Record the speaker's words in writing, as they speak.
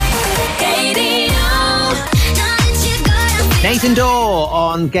Nathan Dawe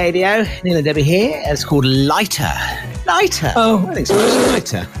on Gadio. Neil and Debbie here. It's called Lighter. Lighter? Oh. I think so much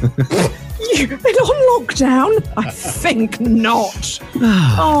lighter. You've been on lockdown? I think not.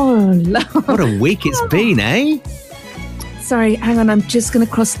 Oh, Lord. What a week it's been, eh? Sorry, hang on. I'm just going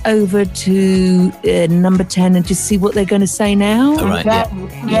to cross over to number 10 and just see what they're going to say now. All right,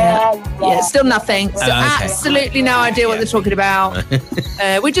 Yeah, still nothing. So okay. absolutely no idea what they're talking about.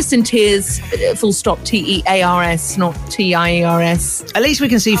 We're just in tears, full stop, T-E-A-R-S, not T-I-E-R-S. At least we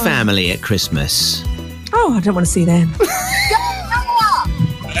can see family at Christmas. Oh, I don't want to see them.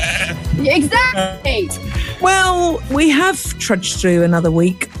 Exactly. Well, we have trudged through another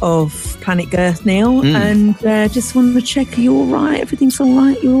week of Planet Girth, Neil, and just wanted to check, are you all right? Everything's all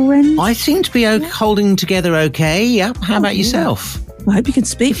right? You all right? I seem to be holding together okay. Yep. How about yourself? I hope you can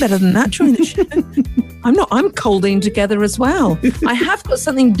speak better than that during the show. I'm holding together as well. I have got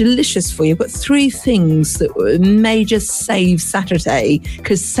something delicious for you. I've got 3 things that may just save Saturday,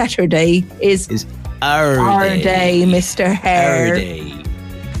 because Saturday is our day, Mr. Hare. Our day.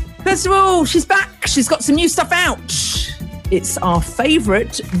 First of all, she's back. She's got some new stuff out. It's our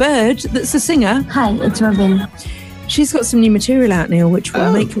favourite bird that's a singer. Hi, it's Robin. She's got some new material out, Neil, which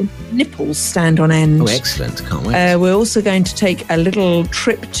will make your nipples stand on end. Oh, excellent. Can't wait. We're also going to take a little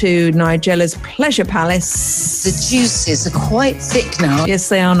trip to Nigella's Pleasure Palace. The juices are quite thick now. Yes,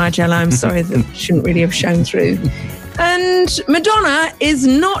 they are, Nigella. I'm sorry, that shouldn't really have shown through. And Madonna is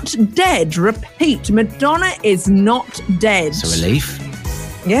not dead. Repeat, Madonna is not dead. It's a relief.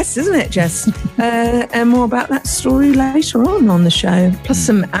 Yes, isn't it, Jess? And more about that story later on the show. Plus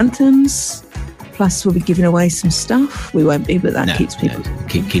some anthems. Plus we'll be giving away some stuff. We won't be, but that keeps people...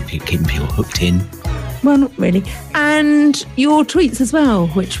 Keeping people hooked in. Well, not really. And your tweets as well,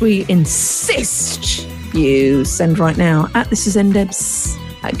 which we insist you send right now. @thisisndebs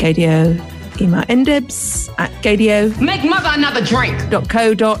 @Gadio. Email ndebs@gadio. Make mother another drink.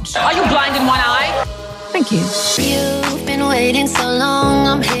 .co. Are you blind in one eye? Thank you. You've been waiting so long,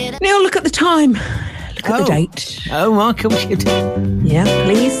 I'm here. Neil, look at the time. Look at the date. Oh, Michael. Yeah,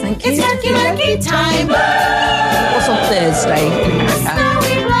 please, thank you. It's lucky time. What's on Thursday?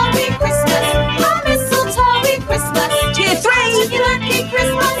 Snowy, blowy Christmas. A mistletoe Christmas. Tier 3. Lucky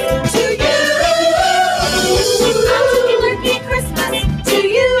Christmas to you. Lucky Christmas to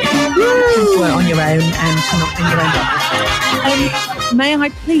you. Well, on your own and not in your own. May I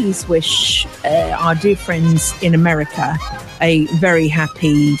please wish our dear friends in America a very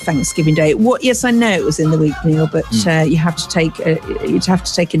happy Thanksgiving Day. Yes, I know it was in the week, Neil, but you have to take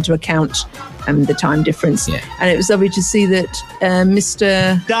into account the time difference. Yeah. And it was lovely to see that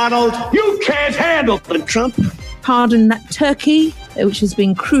Mr. Donald, you can't handle Trump. Pardon that turkey, which has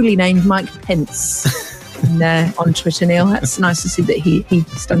been cruelly named Mike Pence. On Twitter, Neil. That's nice to see that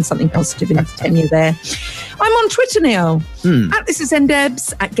he's done something positive in his tenure there. I'm on Twitter, Neil.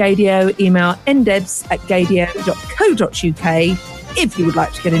 @thisisndebs @Gadio. Email ndebs@gadio.co.uk if you would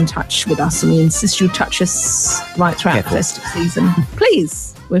like to get in touch with us, and we insist you touch us right throughout the festive season.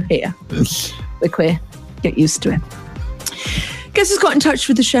 Please, we're here. We're queer. Get used to it. Guess who's got in touch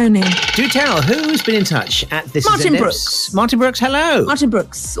with the show, Neil? Do tell, who's been in touch Martin Brooks. Martin Brooks, hello. Martin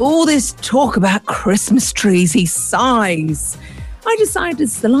Brooks, all this talk about Christmas trees, he sighs. I decided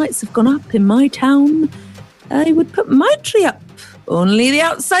as the lights have gone up in my town, I would put my tree up. Only the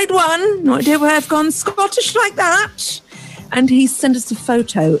outside one. No idea where I've gone Scottish like that. And he sent us a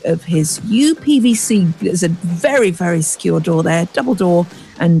photo of his UPVC. There's a very, very secure door there, double door.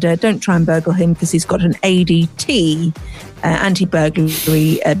 And don't try and burgle him because he's got an ADT,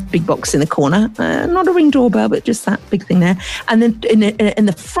 anti-burglary big box in the corner. Not a Ring doorbell, but just that big thing there. And then in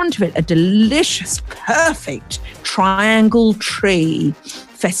the front of it, a delicious, perfect triangle tree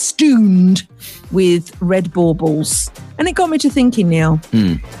festooned with red baubles. And it got me to thinking, Neil,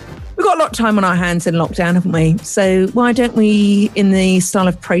 we've got a lot of time on our hands in lockdown, haven't we? So why don't we, in the style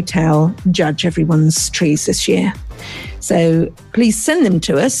of Pray Tell, judge everyone's trees this year? So please send them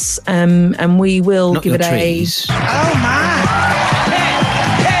to us, and we will give it trees. Oh, my.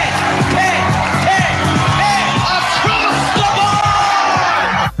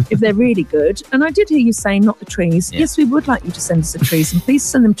 If they're really good. And I did hear you say not the trees. Yeah. Yes, we would like you to send us the trees, and please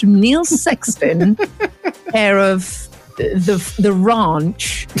send them to Neil Sexton, care of the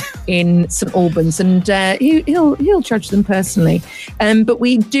ranch in St Albans, and he'll judge them personally. But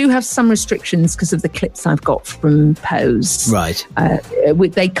we do have some restrictions because of the clips I've got from Pose. Right.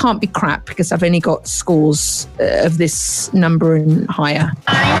 They can't be crap because I've only got scores of this number and higher. 9,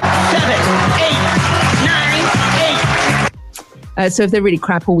 7, 8, 9, 8. So if they're really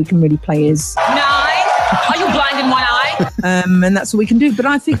crap, all we can really play is 9. Are you blind in one eye? And that's all we can do. But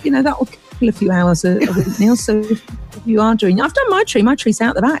I think, that will kill a few hours a week, Neil. So if You are doing. I've done my tree. My tree's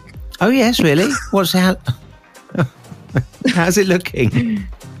out the back. Oh, yes, really? What's how? How's it looking?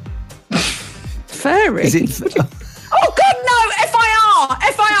 Furry. Is it? Oh, God, no!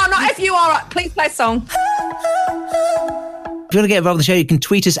 FIR, not FUR. Please play a song. If you want to get involved in the show, you can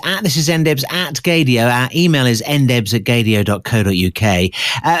tweet us at This Is NDebs at Gadio. Our email is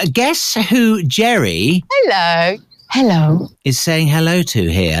ndebs@gadio.co.uk. Guess who Jerry Hello. is saying hello to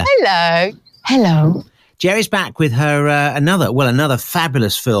here? Hello. Jerry's back with her another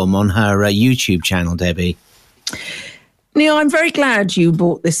fabulous film on her YouTube channel, Debbie. Neil, I'm very glad you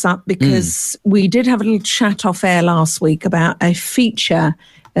brought this up because we did have a little chat off air last week about a feature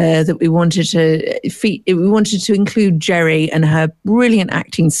that we wanted to include Jerry and her brilliant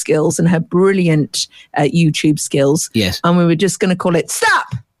acting skills and her brilliant YouTube skills. Yes. And we were just going to call it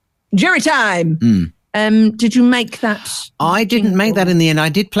Stop! Jerry Time! Did you make that? I didn't make that in the end. I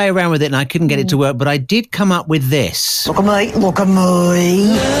did play around with it and I couldn't get it to work, but I did come up with this. Look at me.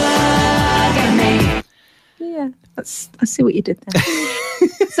 Yeah, I see what you did there.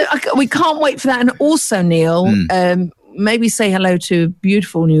 So we can't wait for that. And also, Neil, maybe say hello to a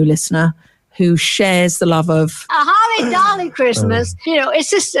beautiful new listener who shares the love of... A holly dolly Christmas. It's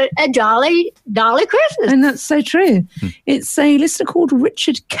just a jolly dolly Christmas. And that's so true. It's a listener called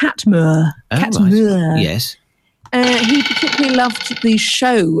Richard Catmuir. Right. Yes. He particularly loved the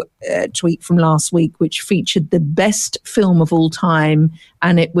show tweet from last week, which featured the best film of all time.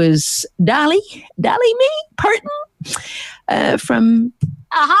 And it was Dolly Me, Pardon, from...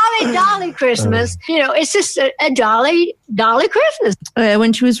 A holly dolly Christmas. It's just a jolly dolly Christmas.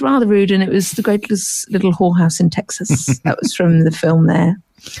 When she was rather rude, and it was the greatest little whorehouse in Texas. That was from the film there.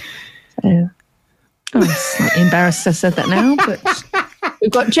 So, I'm slightly embarrassed I said that now, but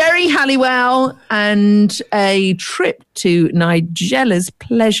we've got Jerry Halliwell and a trip to Nigella's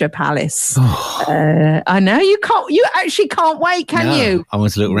Pleasure Palace. I know you can't. You actually can't wait, can you? I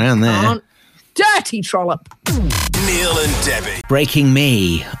want to look around there. Dirty trollop. Neil and Debbie. Breaking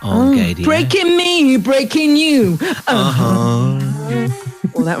Me on Gadio. Breaking me, breaking you. Well,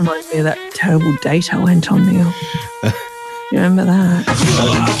 that reminds me of that terrible date I went on, Neil. You remember that?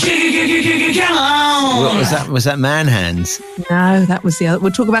 What was that? Was that Man Hands? No, that was the other.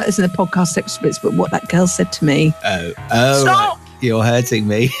 We'll talk about this in the podcast extra bits, but what that girl said to me. Oh, Stop! Right. You're hurting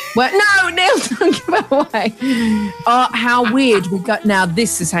me. Well, no, Neil, don't give it away. Oh, how weird we got. Now,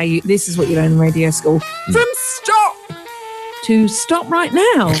 this is what you learn in radio school. From stop to stop right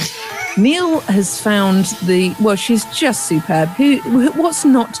now. Neil has found she's just superb. What's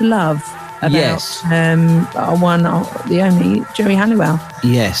not to love about the only Jerry Halliwell?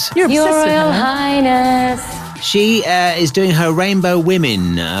 Yes. You're obsessed with her. Highness. She is doing her Rainbow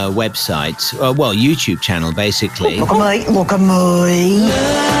Women website, YouTube channel, basically. Look at me.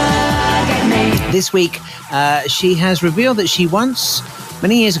 This week, she has revealed that she once,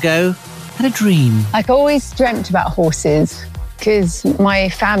 many years ago, had a dream. I've always dreamt about horses because my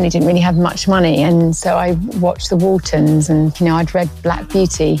family didn't really have much money, and so I watched the Waltons and, I'd read Black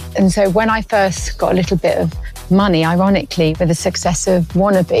Beauty. And so when I first got a little bit of money, ironically, with the success of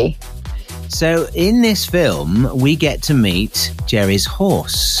Wannabe. So in this film, we get to meet Jerry's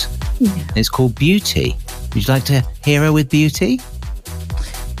horse. Yeah. It's called Beauty. Would you like to hear her with Beauty?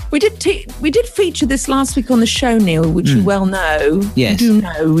 We did feature this last week on the show, Neil, which you well know. Yes. You do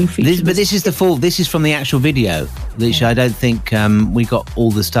know we featured this is this is from the actual video, which I don't think we got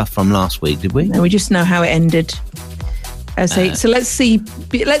all the stuff from last week, did we? No, we just know how it ended. So let's hear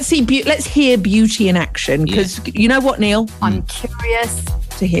Beauty in action, because you know what, Neil? I'm curious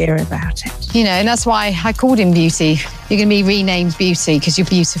to hear about it. And that's why I called him Beauty. You're going to be renamed Beauty because you're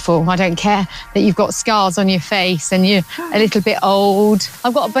beautiful. I don't care that you've got scars on your face and you're a little bit old.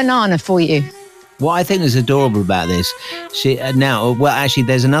 I've got a banana for you. What I think is adorable about this,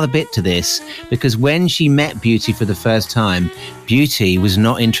 there's another bit to this, because when she met Beauty for the first time, Beauty was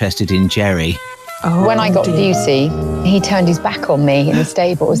not interested in Jerry. When I got Beauty, he turned his back on me in the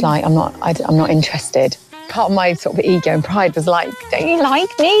stable. It was like, I'm not interested. Part of my sort of ego and pride was like, don't you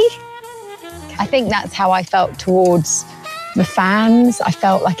like me? I think that's how I felt towards the fans. I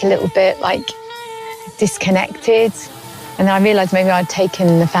felt like a little bit like disconnected. And then I realised maybe I'd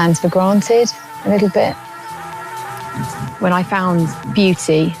taken the fans for granted a little bit. When I found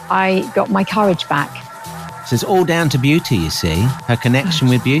Beauty, I got my courage back. So it's all down to Beauty, you see, her connection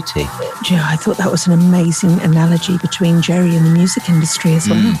with Beauty. Yeah, I thought that was an amazing analogy between Jerry and the music industry as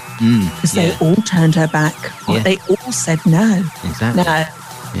well. Because they all turned her back. They all said no. Exactly. No.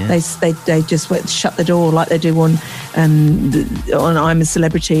 Yeah. They just went shut the door like they do on on I'm a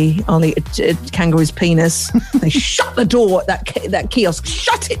Celebrity, I'll eat a kangaroo's penis. They shut the door at that kiosk,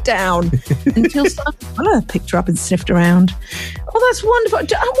 shut it down until Simon Fuller picked her up and sniffed around. Oh, that's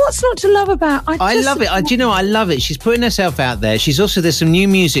wonderful. What's not to love about? I love it. Do you know, I love it. She's putting herself out there. She's also, there's some new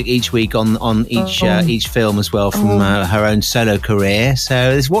music each week on each film as well from her own solo career. So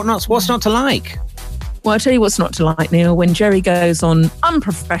there's what's not to like? Well, I'll tell you what's not to like, Neil, when Jerry goes on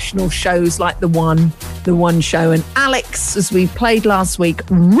unprofessional shows like the one show, and Alex, as we played last week,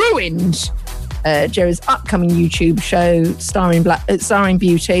 ruined Jerry's upcoming YouTube show starring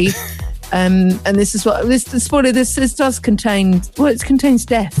Beauty. And this is what this does contain. Well, it contains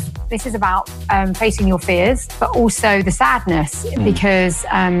death. This is about facing your fears, but also the sadness, because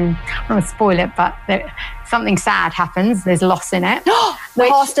I'm not going to spoil it, but something sad happens. There's loss in it. The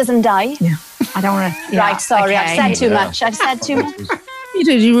horse doesn't die. Yeah. I don't want to. Right, sorry, I've said too much. You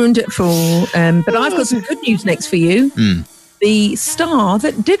did. You ruined it for all. But I've got some good news next for you. The star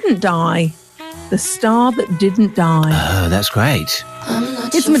that didn't die. The star that didn't die. Oh, that's great.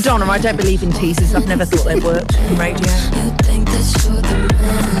 It's Madonna. I don't believe in teasers. I've never thought they worked in radio.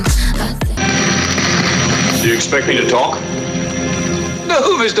 Do you expect me to talk? No,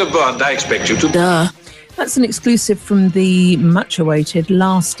 Mr. Bond, I expect you to. Duh. That's an exclusive from the much-awaited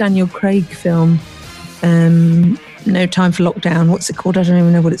last Daniel Craig film, No Time for Lockdown. What's it called? I don't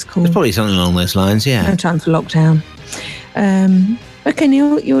even know what it's called. It's probably something along those lines, yeah. No Time for Lockdown. Okay,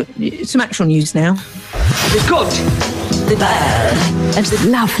 Neil, some actual news now. The good, the bad, and the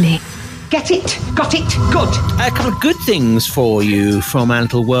lovely. Get it, got it, good. A couple of good things for you from our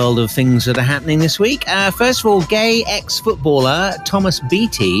little world of things that are happening this week. First of all, gay ex-footballer Thomas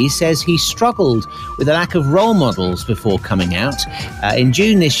Beattie says he struggled with a lack of role models before coming out. In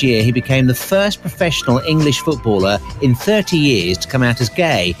June this year, he became the first professional English footballer in 30 years to come out as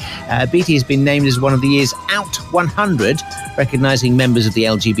gay. Beattie has been named as one of the year's Out 100, recognising members of the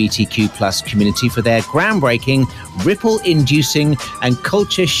LGBTQ+ community for their groundbreaking, ripple-inducing and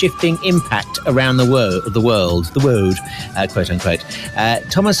culture-shifting impact around the world, quote unquote.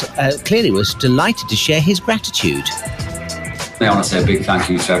 Thomas clearly was delighted to share his gratitude. I want to say a big thank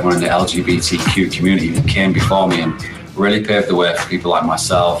you to everyone in the LGBTQ community who came before me and really paved the way for people like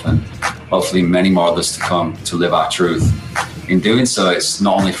myself and hopefully many more others to come to live our truth. In doing so, it's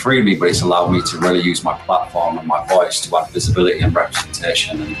not only freed me, but it's allowed me to really use my platform and my voice to add visibility and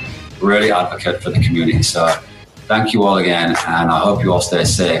representation and really advocate for the community. So thank you all again, and I hope you all stay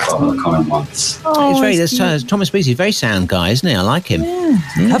safe over the coming months. Thomas Beattie, very sound guy, isn't he? I like him. Yeah.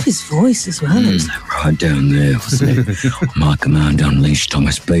 I love his voice as well. It's like right down there, wasn't it? My command, unleash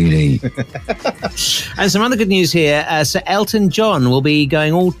Thomas Beattie. And some other good news here. Sir Elton John will be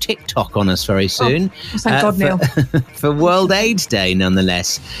going all TikTok on us very soon. Thank God, Neil. For World AIDS Day,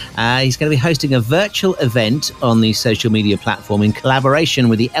 nonetheless. He's going to be hosting a virtual event on the social media platform in collaboration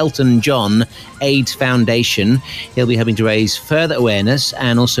with the Elton John AIDS Foundation. He'll be hoping to raise further awareness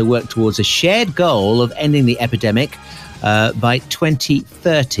and also work towards a shared goal of ending the epidemic by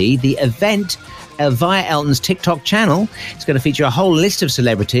 2030. The event via Elton's TikTok channel is going to feature a whole list of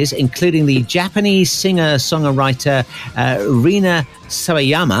celebrities, including the Japanese singer-songwriter Rina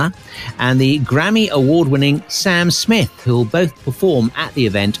Sawayama and the Grammy Award-winning Sam Smith, who will both perform at the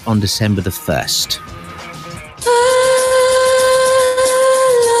event on December the 1st.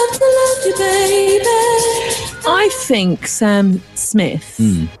 I think Sam Smith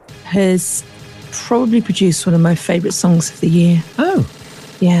has probably produced one of my favourite songs of the year. Oh.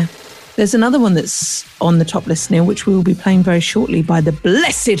 Yeah. There's another one that's on the top list now, which we will be playing very shortly by the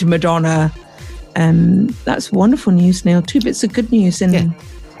blessed Madonna. That's wonderful news, Neil. 2 bits of good news in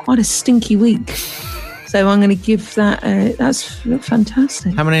quite a stinky week. So I'm going to give that, that's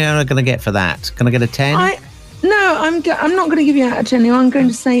fantastic. How many am I going to get for that? Can I get a 10? No, I'm not going to give you out a 10. I'm going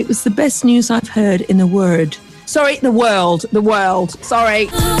to say it was the best news I've heard in the world. Sorry, the world. Sorry.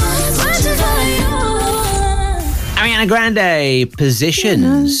 Ariana Grande,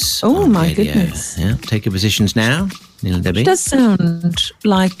 Positions. Oh, my goodness. Yeah, take your positions now, Neil and Debbie. It does sound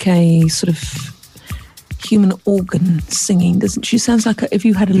like a sort of human organ singing, doesn't she? Sounds like if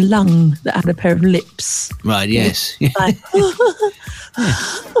you had a lung that had a pair of lips. Right, yes. Like,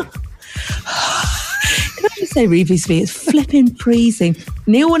 can I just say, Reevesby, it's flipping freezing.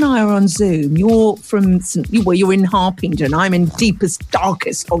 Neil and I are on Zoom. You're you're in Harpington. I'm in deepest,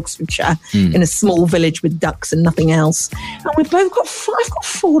 darkest Oxfordshire, in a small village with ducks and nothing else. And we've both got I've got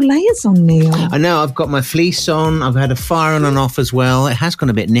 4 layers on, Neil. I know. I've got my fleece on. I've had a fire on and off as well. It has gone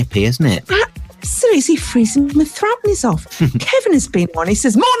a bit nippy, hasn't it? seriously freezing my throat is off. Kevin has been on. He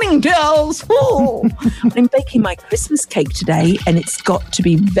says, "Morning, girls." Oh. I'm baking my Christmas cake today, and it's got to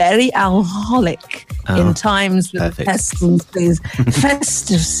be very alcoholic in times with the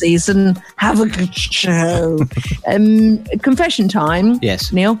festive season. Have a good show. Confession time.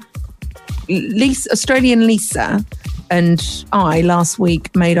 Yes, Neil. Australian Lisa and I last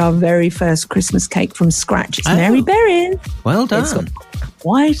week made our very first Christmas cake from scratch. It's Mary Berry. Well done. It's got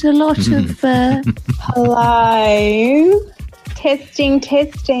quite a lot of Hello. Testing.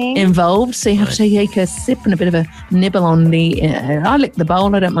 involved, so you have to take a sip and a bit of a nibble on the. I licked the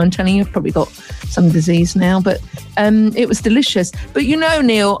bowl. I don't mind telling you. I've probably got some disease now, but it was delicious. But you know,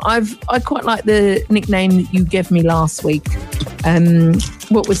 Neil, I quite like the nickname that you gave me last week.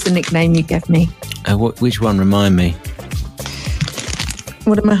 What was the nickname you gave me? Which one? Remind me.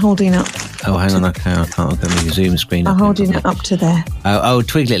 What am I holding up? Oh, hang on. I can't go to the Zoom screen. I'm holding it up to there. Oh,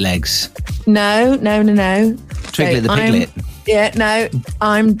 Twiglet legs. No. Twiglet the Piglet. No.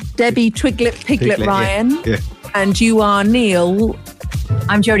 I'm Debbie Twiglet Piglet Ryan. Yeah. And you are Neil.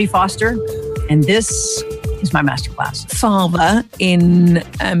 I'm Jodie Foster, and this is my masterclass. Father in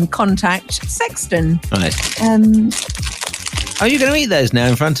Contact Sexton. Right. Are you going to eat those now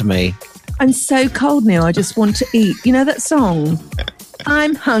in front of me? I'm so cold, Neil. I just want to eat. You know that song?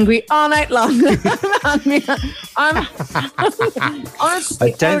 I'm hungry all night long. I'm hungry.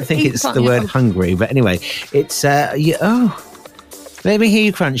 Honestly, I don't think it's the word hungry, but anyway, it's let me hear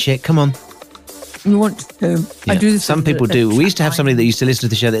you crunch it. Come on. You want to? Yeah. I do. Some people do. We used to have somebody that used to listen to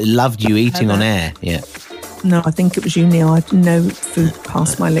the show that loved you eating on air. Yeah. No, I think it was you, Neil. I didn't know food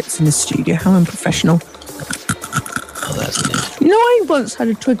passed my lips in the studio. How unprofessional. Oh, that's good. You know, I once had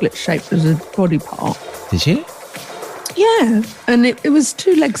a twiglet shaped as a body part. Did you? Yeah, and it was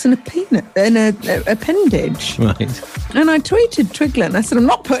 2 legs and a peanut and a appendage. Right. And I tweeted Twiglet and I said, "I'm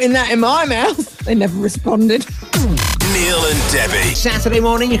not putting that in my mouth." They never responded. Neil and Debbie. Saturday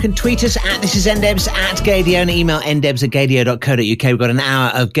morning, you can tweet us at This Is NDebs at Gadio and email ndebs@gadio.co.uk. We've got an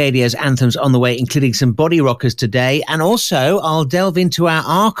hour of Gadio's anthems on the way, including some body rockers today. And also, I'll delve into our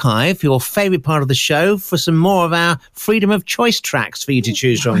archive, your favourite part of the show, for some more of our freedom of choice tracks for you to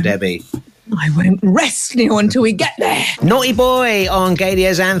choose from, Debbie. I won't rest, Neil, until we get there. Naughty Boy on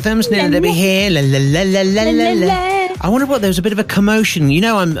Gadio's anthems. Neil and Debbie here. La, la, la, la, la, la, la. I wonder what, there was a bit of a commotion. You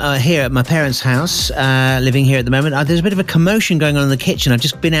know, I'm here at my parents' house, living here at the moment. There's a bit of a commotion going on in the kitchen. I've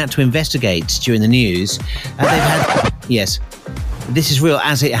just been out to investigate during the news. They've had, yes, this is real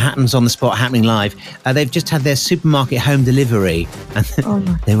as it happens on the spot, happening live. They've just had their supermarket home delivery, and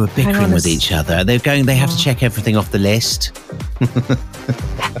they were bickering with each other. They have to check everything off the list.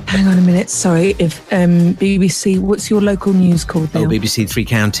 Hang on a minute, sorry. If BBC, what's your local news called now? Oh, BBC Three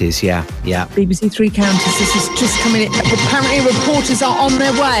Counties, yeah. BBC Three Counties, this is just coming in. Apparently reporters are on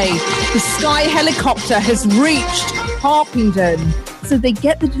their way. The Sky helicopter has reached Harpenden. So they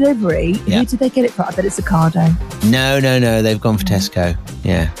get the delivery. Yeah. Who did they get it for? I bet it's Ocado. No, they've gone for Tesco,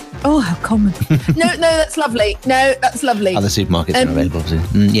 yeah. Oh, how common. No, that's lovely. No, that's lovely. Other supermarkets are available,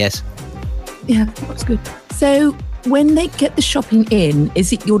 obviously. Yes. Yeah, that's good. So when they get the shopping in,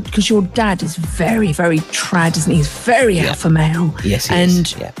 is it because your dad is very, very trad, isn't he? He's very alpha male. Yes, he and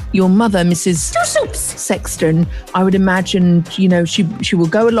is. Yeah. Your mother, Mrs. Sexton, I would imagine, you know, she will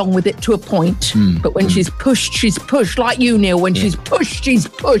go along with it to a point, but when she's pushed, like you, Neil. When she's pushed, she's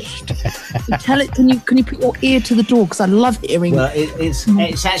pushed. So tell it. Can you put your ear to the door? Because I love hearing. Well,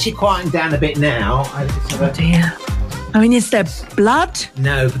 it's actually quieting down a bit now. Oh dear. I mean, is there blood?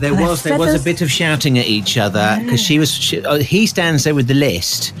 No, but there was a bit of shouting at each other because he stands there with the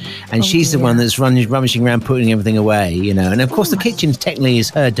list, and she's the one that's rummaging around, putting everything away, you know. And of course, the kitchen technically is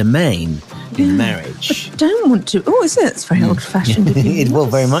her domain in the marriage. I don't want to. Oh, is it? It's very old-fashioned. It will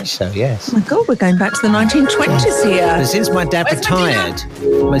very much so. Yes. Oh my God, we're going back to the 1920s here. But since my dad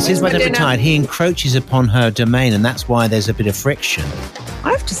retired, he encroaches upon her domain, and that's why there's a bit of friction.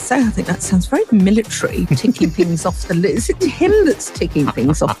 I have to say, I think that sounds very military, ticking things off the list. Is it him that's ticking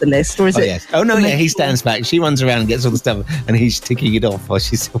things off the list, or is it? Yes. Oh no, yeah, he stands back. She runs around and gets all the stuff, and he's ticking it off while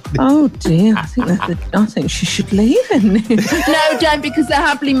she's. Oh dear, I think she should leave him. No, don't, because they're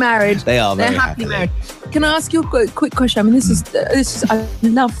happily married. They are. They're happily married. Can I ask you a quick question? I mean, this is. I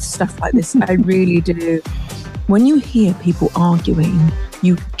love stuff like this. I really do. When you hear people arguing,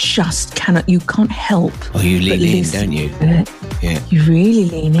 you just cannot. You can't help. Oh, you lean in, don't you? Yeah. You really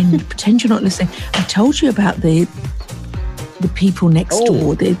lean in. You pretend you're not listening. I told you about the people next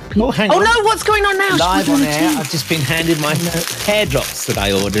door. Hang on. No, what's going on now? Live on air. I've just been handed my hair drops that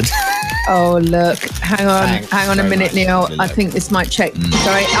I ordered. Oh, look. Hang on a minute, Neil. I think this might check.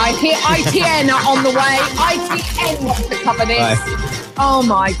 Sorry, I hear ITN are on the way. ITN wants to cover this. Oh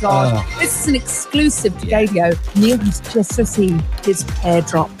my God. This is an exclusive to radio. Neil has just received his pear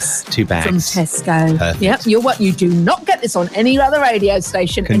drops. 2 bags. From Tesco. Perfect. Yep, you do not get this on any other radio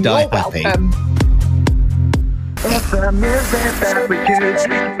station. Can and die you're happy. welcome. It's the music that we choose.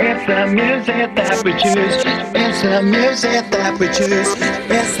 It's the music that we choose. It's the music that we choose.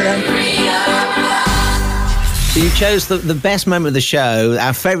 It's So you chose the best moment of the show,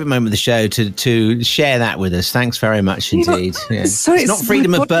 our favourite moment of the show, to share that with us. Thanks very much indeed. Yeah. Sorry, it's not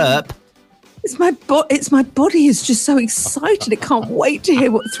freedom of burp. It's my body is just so excited. It can't wait to hear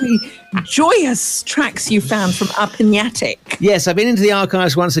what 3 joyous tracks you found from up in the attic. Yes, I've been into the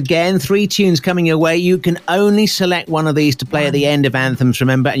archives once again. 3 tunes coming your way. You can only select one of these to play at the end of Anthems,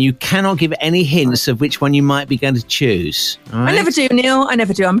 remember, and you cannot give any hints of which one you might be going to choose. All right? I never do, Neil. I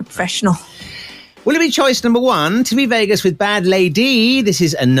never do. I'm a professional. Will it be choice number 1? TV Vegas with Bad Lady. This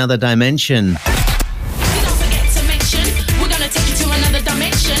is Another Dimension.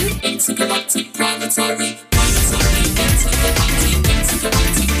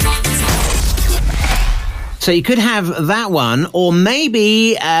 So you could have that one, or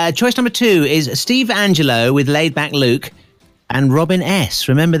maybe choice number 2 is Steve Angelo with Laid Back Luke and Robin S.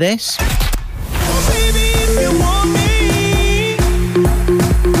 Remember this?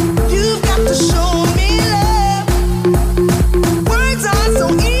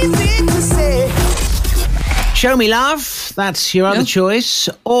 Show Me Love, that's your other choice.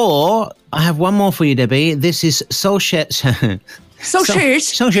 Or I have one more for you, Debbie. This is Soul Searcher. Soul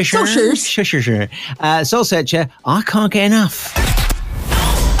Searcher, I Can't Get Enough.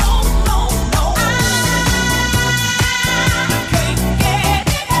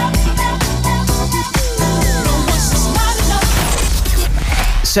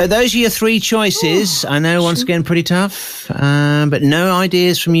 So those are your 3 choices. I know, once again, pretty tough, but no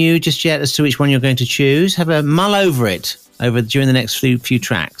ideas from you just yet as to which one you're going to choose. Have a mull over it during the next few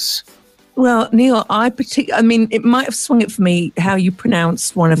tracks. Well, Neil, I mean, it might have swung it for me how you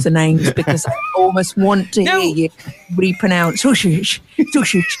pronounced one of the names, because I almost want to hear you repronounce Tushish.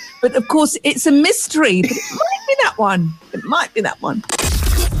 But of course, it's a mystery. But it might be that one. It might be that one.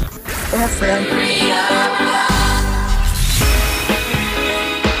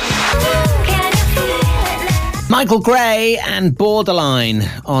 Michael Gray and Borderline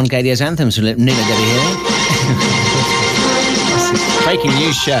on Gadio's Anthems from Neil and Debbie here. Breaking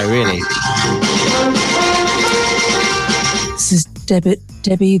news show, really. This is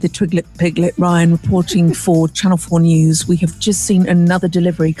Debbie, the Twiglet Piglet, Ryan, reporting for Channel 4 News. We have just seen another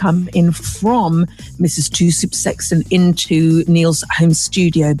delivery come in from Mrs. Two Soup Sexton into Neil's home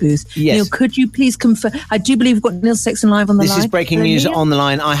studio booth. Yes. Neil, could you please confirm? I do believe we've got Neil Sexton live on the line. This is breaking news on the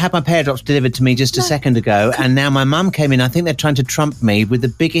line. I had my pear drops delivered to me just a second ago, and now my mum came in. I think they're trying to trump me with the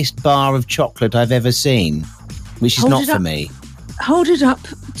biggest bar of chocolate I've ever seen, which is not for me. Hold it up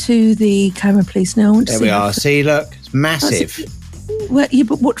to the camera, please. Now, I want to there see we are. See, look, it's massive. Well, yeah,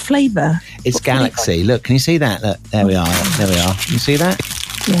 but what flavour? It's what Galaxy. Flavor? Look, can you see that? Look, there we are. There we are. Can you see that?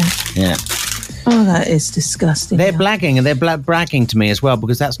 Yeah. Yeah. Oh, that is disgusting. They're blagging, and they're bragging to me as well,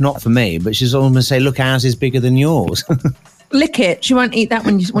 because that's not for me. But she's almost say, "Look, ours is bigger than yours." Lick it. She won't eat that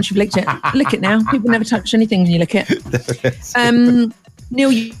once you've licked it. Lick it now. People never touch anything when you lick it. Neil,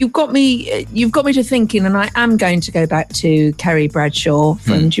 you've got me to thinking, and I am going to go back to Kerry Bradshaw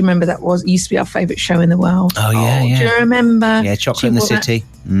from. Do you remember that used to be our favourite show in the world? Oh yeah, yeah. Do you remember? Yeah, Chocolate in the City.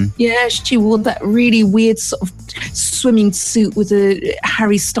 Yeah, she wore that really weird sort of swimming suit with a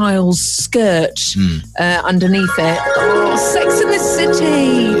Harry Styles skirt underneath it. Oh, Sex in the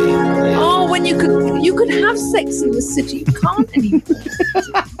City. Oh, when you could have Sex in the City, you can't anymore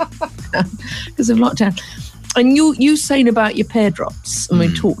because of lockdown. And you saying about your pear drops, and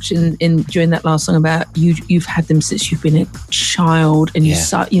we talked in during that last song about you've had them since you've been a child, and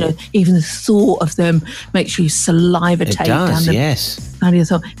even the thought of them makes you saliva take down the side of your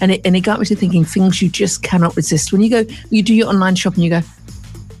thought. And it got me to thinking things you just cannot resist. When you do your online shopping, you go,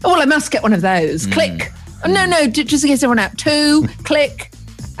 oh well, I must get one of those. Click. Oh, no, just in case everyone out. 2, click.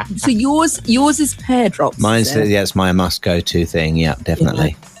 So yours is pear drops. Mine's it's my must go to thing. Yeah,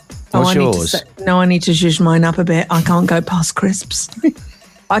 definitely. Yeah. What's yours? I need to zhuzh mine up a bit. I can't go past crisps. It's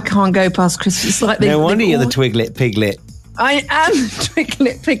like no wonder you're the Twiglet Piglet. I am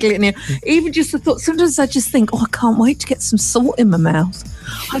Twiglet Piglet now. Even just the thought, sometimes I just think, I can't wait to get some salt in my mouth.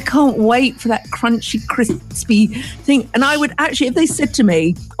 I can't wait for that crunchy, crispy thing. And I would actually, if they said to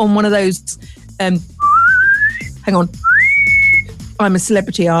me on one of those, hang on, I'm a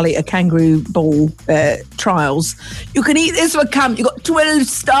Celebrity I'll eat a kangaroo ball trials. You can eat this for camp. You've got 12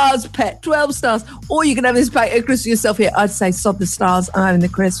 stars, pet, 12 stars. Or you can have this packet of crisps yourself here. I'd say, sod the stars. I'm having the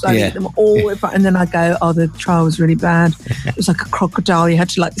crisps. I eat them all. And then I go, oh, the trial was really bad. It was like a crocodile. You had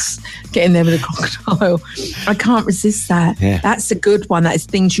to like get in there with a crocodile. I can't resist that. Yeah. That's a good one. That is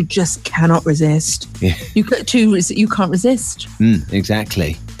things you just cannot resist. Yeah. You can't resist.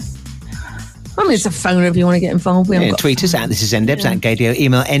 Exactly. I mean, it's a phone if you want to get involved. Tweet us at This Is NDebs at Gadio.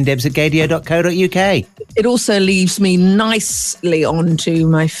 Email ndebs@gadio.co.uk. It also leaves me nicely on to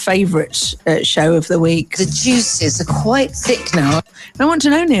my favourite show of the week. The juices are quite thick now. I want to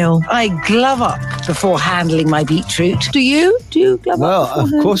know, Neil. I glove up before handling my beetroot. Do you? Do you glove up? Well,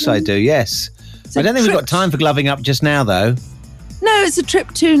 of course I do, yes. I don't think we've got time for gloving up just now, though. No, it's a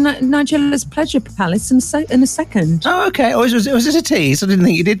trip to Nigella's Pleasure Palace in a second. Oh, okay. Was this a tease? I didn't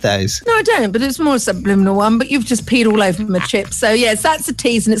think you did those. No, I don't, but it's more a subliminal one. But you've just peed all over my chips. So, yes, that's a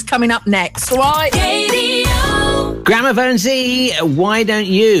tease, and it's coming up next, all right? Gramophone Z, Why Don't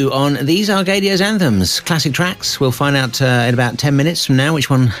You? On These Are Gadio's Anthems. Classic tracks. We'll find out in about 10 minutes from now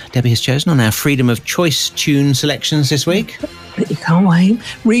which one Debbie has chosen on our Freedom of Choice tune selections this week. You can't wait.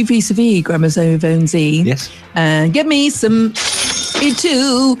 Vis-a-vis Gramophone Z. Yes. Get me some... Me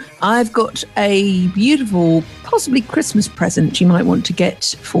too. I've got a beautiful, possibly Christmas present you might want to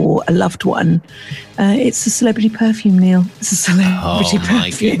get for a loved one. It's a celebrity perfume, Neil. It's a celebrity perfume. My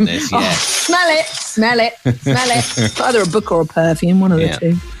goodness, yes. Smell it. It's either a book or a perfume, one of the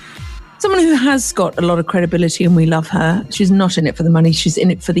two. Someone who has got a lot of credibility and we love her. She's not in it for the money. She's in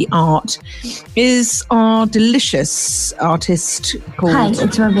it for the art. Is our delicious artist called... Hi,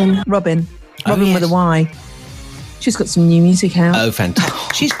 it's Robin. Robin with a Y. She's got some new music out. Oh,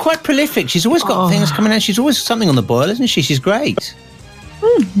 fantastic. She's quite prolific. She's always got things coming out. She's always something on the boil, isn't she? She's great.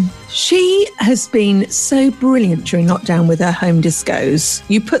 She has been so brilliant during lockdown with her home discos.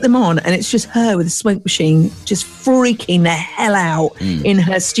 You put them on and it's just her with a smoke machine just freaking the hell out in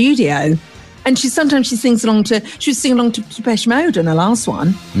her studio. And she sings along to Depeche Mode on her last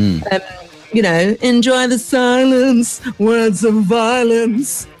one. Enjoy the silence, words of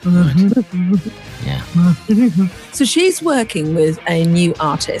violence. So she's working with a new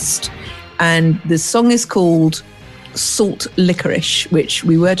artist, and the song is called Salt Licorice, which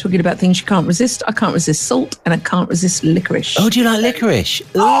we were talking about things you can't resist. I can't resist salt, and I can't resist licorice. Oh, do you like licorice?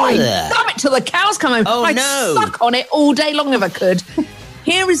 I love it till the cows come home. Oh, I'd no. suck on it all day long if I could.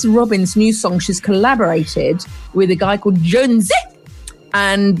 Here is Robin's new song. She's collaborated with a guy called Jonesy,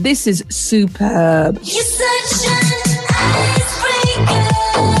 and this is superb. You're such an icebreaker.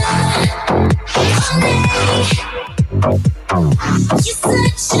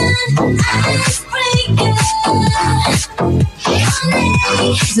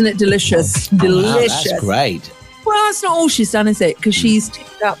 Isn't it delicious? Delicious. Wow, that's great. Well, that's not all she's done, is it? Because she's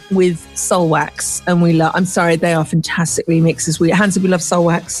teamed up with Soulwax, and I'm sorry, they are fantastic remixes. Hands up, we love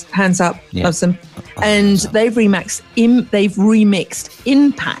Soulwax. Hands up, loves them. And they've remixed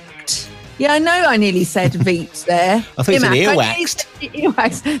Impact. Yeah, I know I nearly said Veet there. I thought you said earwaxed.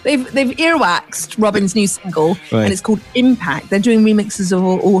 Earwaxed. They've earwaxed Robin's new single, and it's called Impact. They're doing remixes of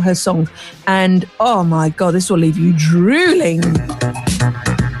all her songs. And, oh my God, this will leave you drooling.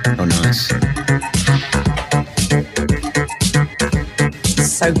 Oh, nice.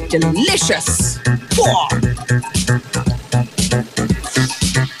 So delicious. Oh,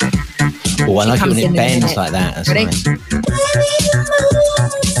 I like it when it bends like that. That's Ready? nice.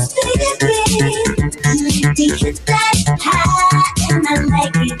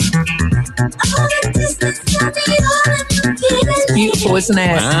 It's beautiful, isn't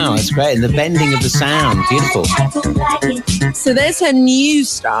it? Wow, it's great. And the bending of the sound, beautiful. So there's her new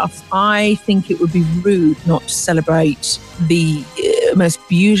stuff. I think it would be rude not to celebrate the most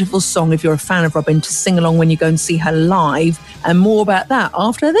beautiful song, if you're a fan of Robin, to sing along when you go and see her live. And more about that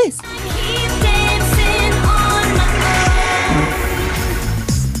after this.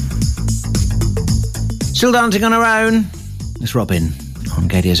 Still dancing on her own. It's Robin on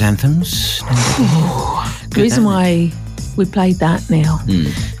Gadio's Anthems. The reason why we played that, Neil,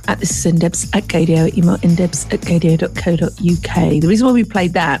 at This Is Ndebs at Gadio, email ndebs@gadio.co.uk. The reason why we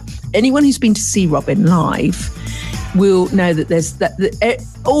played that, anyone who's been to see Robin live will know that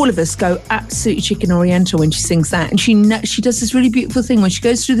all of us go absolutely chicken oriental when she sings that. And she does this really beautiful thing when she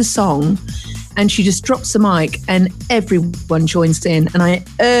goes through the song and she just drops the mic and everyone joins in. And I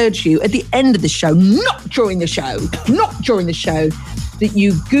urge you at the end of the show, not during the show, that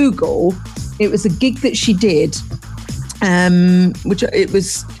you Google. It was a gig that she did which it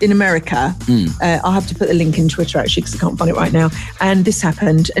was in America. I'll have to put the link in Twitter actually because I can't find it right now. And this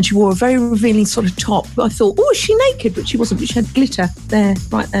happened, and she wore a very revealing sort of top. I thought, oh, is she naked? But she wasn't. But she had glitter there,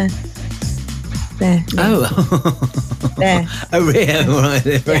 right there. There. Oh. There. Oh, really? Right.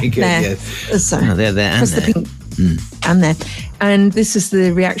 They're very good. There. Yes. So, they're there and that's there. the pink. And there. And this is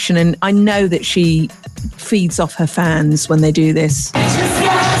the reaction. And I know that she feeds off her fans when they do this.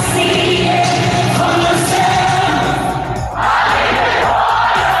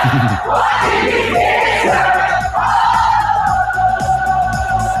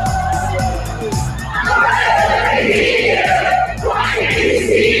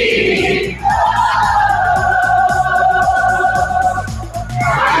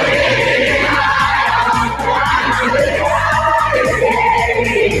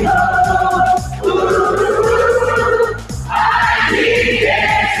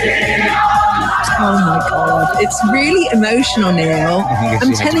 Oh my God, it's really emotional, Neil.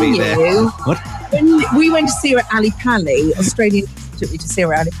 I'm telling you, when we went to see her at Ali Pali, Australian took me to see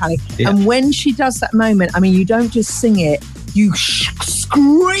her at Ali Pali, and when she does that moment, I mean, you don't just sing it, you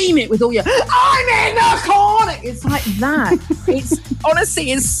scream it with all your, I'm in the corner. It's like that. It's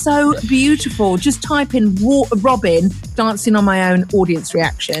honestly, it's so beautiful. Just type in Robin dancing on my own audience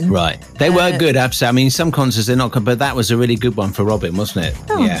reaction. Right. They were good, absolutely. I mean, some concerts they're not good, but that was a really good one for Robin, wasn't it?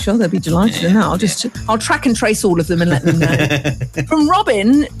 Oh, I'm sure they'll be delighted in that. I'll track and trace all of them and let them know. From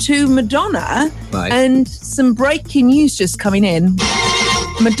Robin to Madonna, and some breaking news just coming in.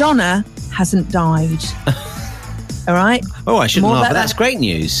 Madonna hasn't died. All right. Oh, I shouldn't laugh, but that's great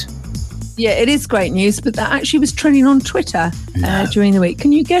news. Yeah, it is great news, but that actually was trending on Twitter during the week.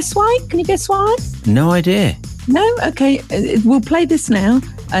 Can you guess why? No idea. No? Okay. We'll play this now,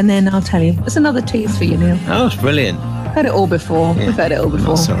 and then I'll tell you. There's another tease for you, Neil. Oh, it's brilliant. We've heard it all before. Yeah. We've heard it all before.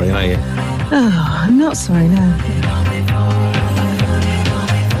 Not sorry, are you? Oh, I'm not sorry, no.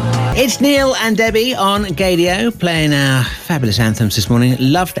 It's Neil and Debbie on Gadio playing our fabulous anthems this morning.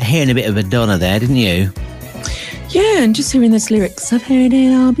 Loved hearing a bit of Madonna there, didn't you? Yeah, and just hearing those lyrics. I've heard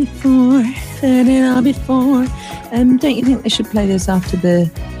it all before. Don't you think they should play those after the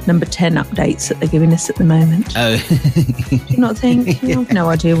number 10 updates that they're giving us at the moment? Oh. Do you not think? You have no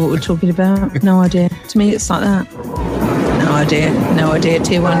idea what we're talking about. No idea. To me, it's like that. No idea.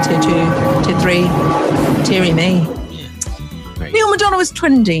 Tier 1, Tier 2, Tier 3. Teary me. Neil, Madonna was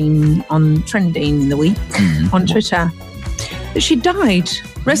trending in the week on Twitter. But she died.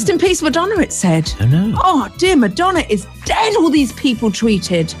 Rest in peace, Madonna, it said. Oh, no. Oh, dear, Madonna is dead, all these people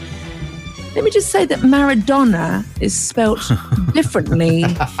tweeted. Let me just say that Maradona is spelt differently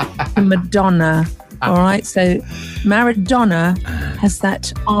to Madonna. All right, so Maradona has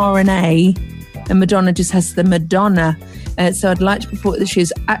that R and A, and Madonna just has the Madonna. So I'd like to report that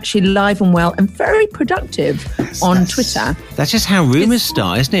she's actually live and well and very productive on Twitter. That's just how rumours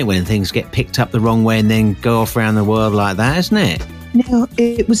start, isn't it? When things get picked up the wrong way and then go off around the world like that, isn't it? No,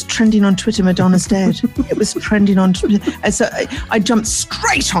 it was trending on Twitter. Madonna's dead. It was trending on Twitter. So I jumped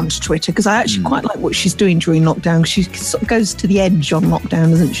straight onto Twitter because I actually quite like what she's doing during lockdown. She sort of goes to the edge on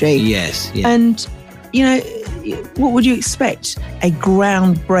lockdown, doesn't she? Yes. Yeah. And, you know, what would you expect? A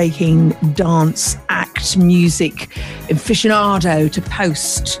groundbreaking dance act, music aficionado to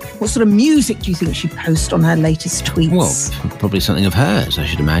post. What sort of music do you think she'd post on her latest tweets? Well, probably something of hers, I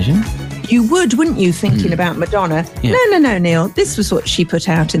should imagine. You would, wouldn't you, thinking about Madonna? Yeah. No, Neil. This was what she put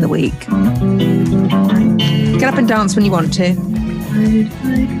out in the week. Get up and dance when you want to.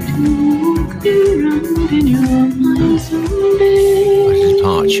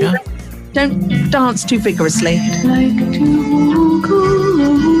 Departure. Don't dance too vigorously.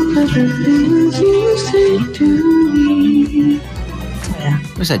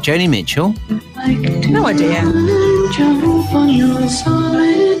 Was that Joni Mitchell? No idea.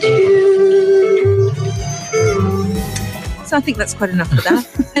 So I think that's quite enough of that.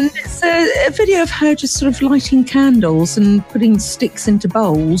 And it's a video of her just sort of lighting candles and putting sticks into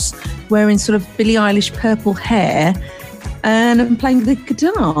bowls, wearing sort of Billie Eilish purple hair and playing the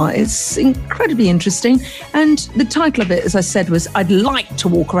guitar. It's incredibly interesting. And the title of it, as I said, was I'd Like to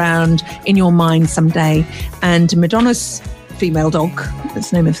Walk Around in Your Mind Someday. And Madonna's female dog,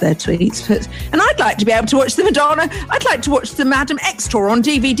 that's the name of their tweets. And I'd like to be able to watch the Madonna. I'd like to watch the Madam X tour on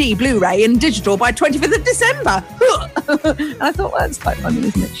DVD, Blu-ray and digital by 25th of December. And I thought, well, that's quite funny,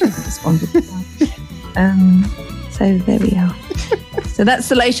 isn't it? She hasn't responded to that. So there we are. So that's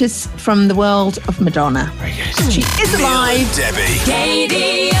the latest from the world of Madonna. Very good. She is alive.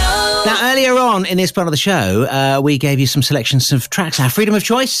 Debbie. Now, earlier on in this part of the show, we gave you some selections of tracks, our freedom of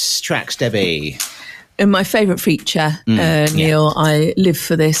choice tracks, Debbie. And my favourite feature, Neil, I live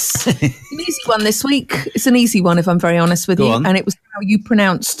for this. An easy one this week. It's an easy one, if I'm very honest with you. And it was how you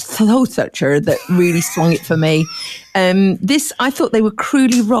pronounced Thothercher that really swung it for me. This, I thought they were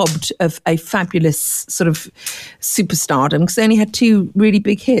cruelly robbed of a fabulous sort of superstardom because they only had 2 really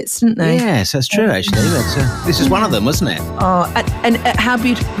big hits, didn't they? Yes, that's true, actually. This is one of them, wasn't it? Oh, and how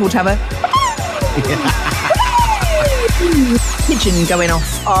beautiful to have a pigeon going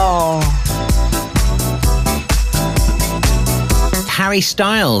off. Oh. Harry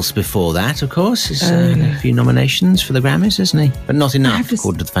Styles before that, of course. He's a few nominations for the Grammys, hasn't he? But not enough,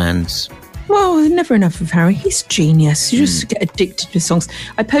 according to the fans. Well, never enough of Harry. He's genius. You just get addicted to songs.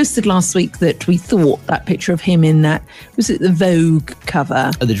 I posted last week that we thought that picture of him in that, was it the Vogue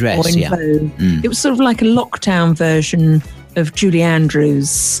cover? Oh, the dress, or in Vogue. It was sort of like a lockdown version of Julie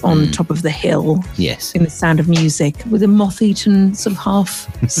Andrews on top of the hill. Yes. In The Sound of Music with a moth-eaten sort of half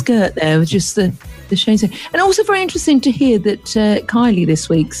skirt there with just the shades. And also very interesting to hear that Kylie this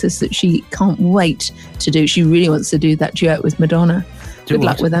week says that she can't wait to do, she really wants to do that duet with Madonna. Good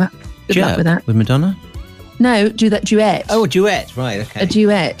luck with that. Good luck with that. With Madonna? No, do that duet. Oh, a duet, right, okay. A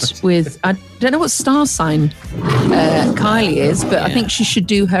duet with, I don't know what star sign Kylie is, but I think she should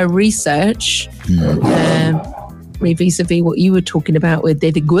do her research vis-a-vis what you were talking about with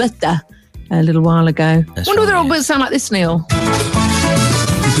David Guetta a little while ago. I wonder whether all will sound like this, Neil.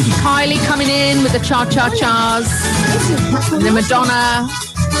 Kylie coming in with the cha-cha-chas and then Madonna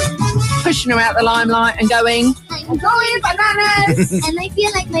pushing her out the limelight and going, I'm going bananas, and I feel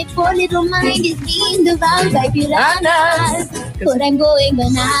like my poor little mind is being devoured by piranhas. But I'm going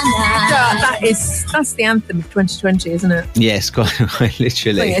bananas. That's the anthem of 2020, isn't it? Yes, quite right,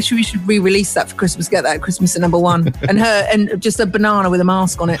 literally. So, yeah, we should re-release that for Christmas. Get that at Christmas at number 1, and just a banana with a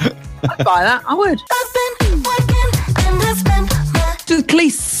mask on it. I'd buy that. I would. To the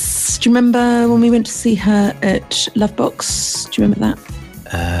Khalees. Do you remember when we went to see her at Lovebox? Do you remember that?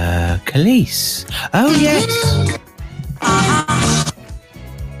 Khalees. Oh, yes.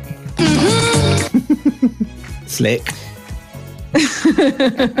 Slick.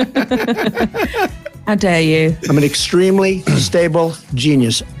 How dare you? I'm an extremely stable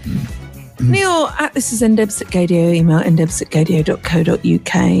genius. Neil, this is ndebs@gadio. Email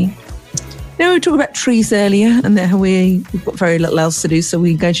ndebs@gadio.co.uk. You know, we were talking about trees earlier and how we've got very little else to do, so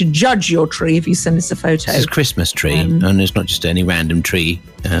we're going to judge your tree if you send us a photo. This is a Christmas tree, and it's not just any random tree.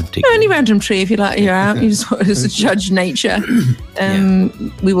 Any random tree, if you like, you're out. You just want us to judge nature.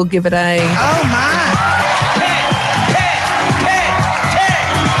 We will give it a... Oh, my!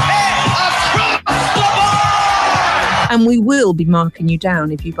 And we will be marking you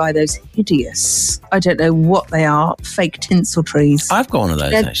down if you buy those hideous, I don't know what they are, fake tinsel trees. I've got one of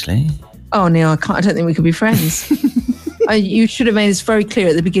those, actually. Oh, Neil, I don't think we could be friends. You should have made this very clear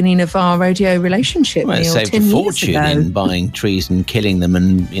at the beginning of our radio relationship, Neil, Neil, saved 10 a years fortune ago. in buying trees and killing them,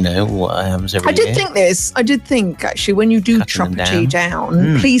 and, you know, what happens every year. I did think, actually, when you do chop a tree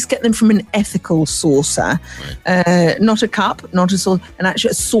down, please get them from an ethical saucer. Not a cup, not a saucer, and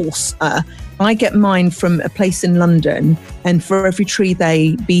actually a saucer. I get mine from a place in London, and for every tree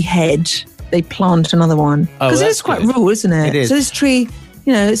they behead, they plant another one. Because it's quite raw, isn't it? It is. So this tree,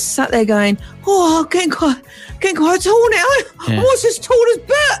 you know, it's sat there going, oh, getting quite tall now. Yeah. What's as tall as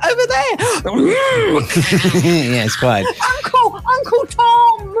Bert over there? Yeah, it's quite. Uncle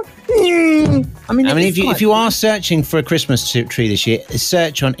Tom. I mean, if you are searching for a Christmas tree this year,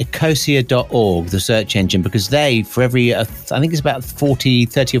 search on ecosia.org, the search engine, because they, for every, I think it's about 30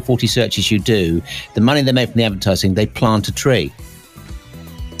 or 40 searches you do, the money they make from the advertising, they plant a tree.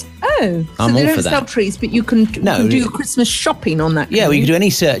 Oh, so I'm they all don't for that. sell trees, but you can do your Christmas shopping on that. Yeah, well, you can do any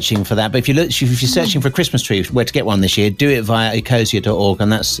searching for that. But if you're searching for a Christmas tree, where to get one this year, do it via ecosia.org,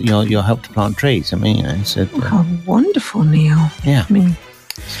 and that's your help to plant trees. I mean, you know, how wonderful, Neil. Yeah. I mean,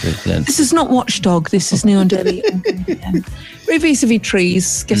 this is not Watchdog. This is Neil and Debbie. Vis-a-vis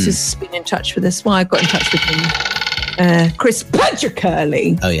trees. Guess who's been in touch with us? Well, I got in touch with him. Chris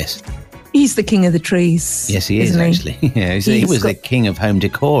Padgett-Curley. Oh, yes. He's the king of the trees. Yes, he is, actually. Yeah, he was the king of home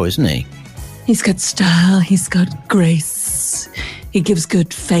decor, isn't he? He's got style. He's got grace. He gives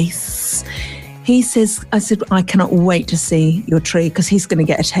good face. He says, I said, I cannot wait to see your tree because he's going to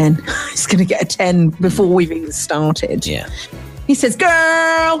get a 10. He's going to get a 10 before we've even started. Yeah. He says,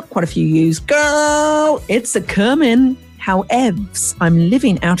 girl, quite a few use, girl, it's a coming. Howevs, I'm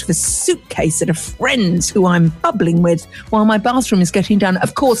living out of a suitcase at a friend's who I'm bubbling with while my bathroom is getting done.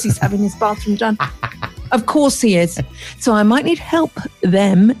 Of course he's having his bathroom done. Of course he is. So I might need help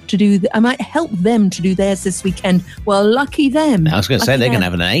them to do theirs this weekend. Well, lucky them. I was going to say, they're going to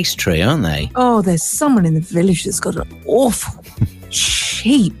have an ace tree, aren't they? Oh, there's someone in the village that's got an awful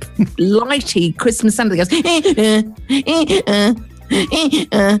cheap, lighty Christmas Santa that goes,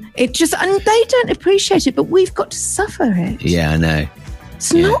 it just, and they don't appreciate it, but we've got to suffer it. Yeah, I know.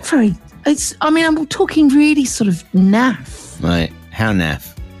 It's not very, I'm talking really sort of naff. Right. How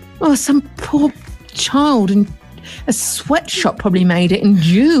naff? Oh, some poor child in a sweatshop probably made it in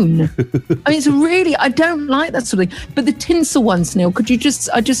June. It's really, I don't like that sort of thing. But the tinsel ones, Neil,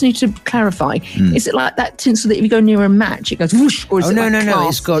 I just need to clarify. Is it like that tinsel that if you go near a match, it goes whoosh? Or is it no. classy?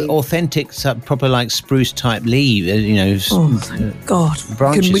 It's got authentic, proper like spruce type leaf, thank God.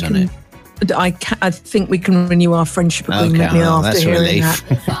 branches on it. I think we can renew our friendship agreement Neil, after hearing that.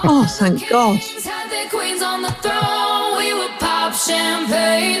 Oh, thank God.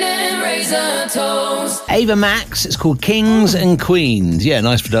 Champagne and raise a toast. Ava Max, it's called Kings and Queens. Yeah,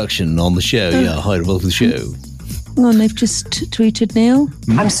 nice production on the show. Yeah, hi, welcome to the show. Well, they've just tweeted, Neil.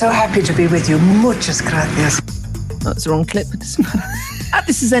 I'm so happy to be with you. Muchas gracias. That's the wrong clip. This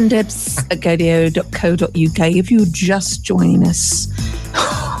is ndebs at gadio.co.uk. If you're just joining us,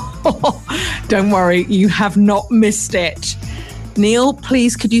 don't worry, you have not missed it. Neil,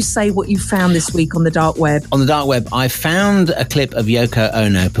 please, could you say what you found this week on the dark web? On the dark web, I found a clip of Yoko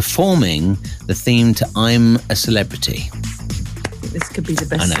Ono performing the theme to I'm a Celebrity. This could be the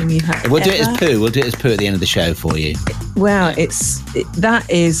best thing you have We'll do it as poo. We'll do it as poo at the end of the show for you. Wow, that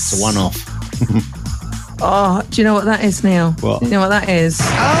is... It's a one-off. Oh, do you know what that is, Neil? What? Do you know what that is?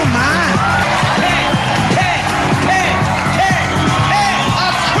 Oh, my.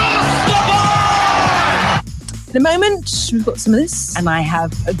 In a moment, we've got some of this. And I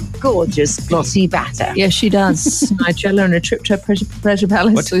have a gorgeous glossy batter. Yes, she does. Nigella and a trip to her pleasure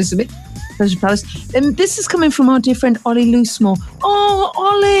palace. What? Pleasure palace. And this is coming from our dear friend Ollie Loosemore. Oh,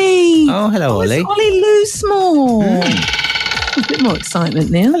 Ollie! Oh, hello, Ollie. Ollie Loosemore. A bit more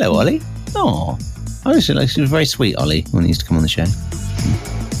excitement, Neil. Hello, Ollie. Oh, she was very sweet, Ollie, when he used to come on the show.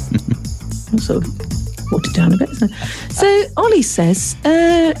 Also, watered down a bit. So Ollie says,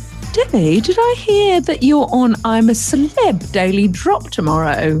 Debbie, did I hear that you're on I'm a Celeb Daily Drop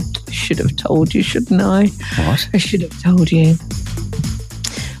tomorrow? I should have told you, shouldn't I? What? I should have told you.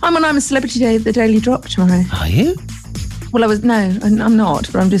 I'm on I'm a Celebrity Day, the Daily Drop tomorrow. Are you? Well, I'm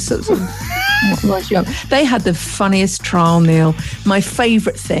not, but I'm just sort of they had the funniest trial, Neil. My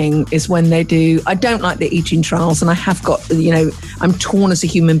favourite thing is when they do, I don't like the eating trials, and I have got, I'm torn as a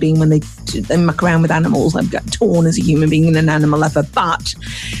human being when they muck around with animals. I've got torn as a human being and an animal lover. But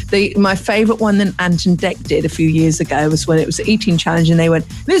my favourite one that Anton Deck did a few years ago was when it was the eating challenge, and they went,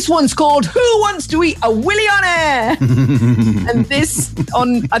 this one's called Who Wants to Eat a Willy on Air? And this,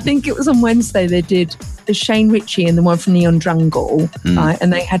 I think it was on Wednesday, they did the Shane Ritchie and the one from Neon Jungle, right?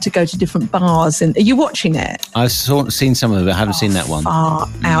 And they had to go to different bars. And are you watching it? I've seen some of it. I haven't seen that one. Far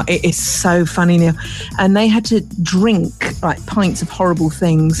out. It is so funny, Neil. And they had to drink like pints of horrible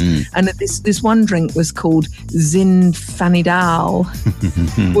things. And this one drink was called Zinfandel,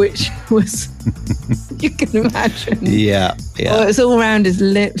 which was, you can imagine. Yeah. Oh, it was all around his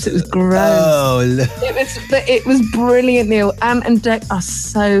lips. It was gross. Oh, it was brilliant, Neil. Ant and Dec are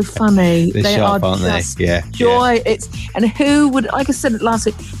so funny. They're sharp, aren't they? Yeah. Joy. Yeah. And who would, like I said last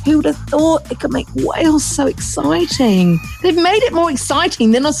week, who would have thought they could make Wales so exciting? They've made it more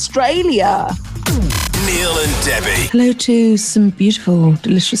exciting than Australia. Neil and Debbie. Hello to some beautiful,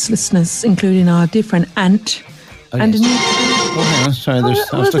 delicious listeners, including our dear friend Ant. Oh, and yes. Hang on, sorry,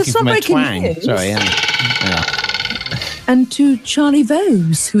 I was looking for my twang. News. Sorry, yeah. And to Charlie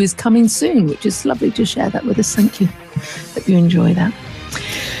Vose, who is coming soon, which is lovely to share that with us. Thank you. Hope you enjoy that.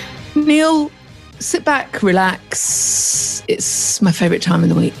 Neil, sit back, relax. It's my favourite time of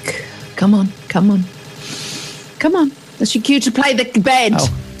the week. Come on. That's your cue to play the bed. Oh.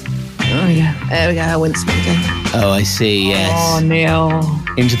 There we go. I went again. Oh, I see, yes. Oh, Neil.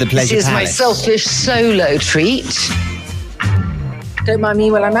 Into the pleasure This is my palace. selfish solo treat. Don't mind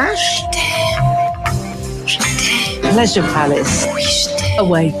me while I mash. Pleasure Palace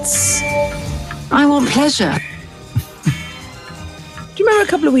awaits. I want pleasure. Do you remember a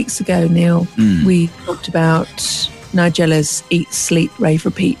couple of weeks ago, Neil, we talked about Nigella's Eat, Sleep, Rave,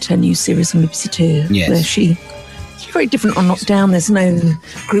 Repeat, her new series on BBC Two, Yes. where she's very different on lockdown. There's no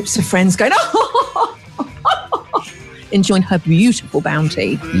groups of friends going, enjoying her beautiful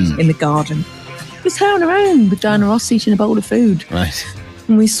bounty in the garden. It was her on her own with Diana Ross eating a bowl of food. Right.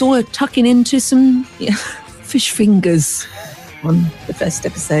 And we saw her tucking into some fish fingers on the first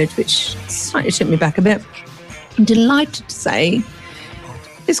episode, which slightly took me back a bit. I'm delighted to say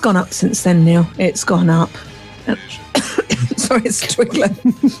it's gone up since then, Neil. It's gone up. Sorry, it's Twiggler.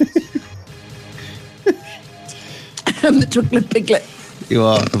 I'm the Twiggler Piglet. You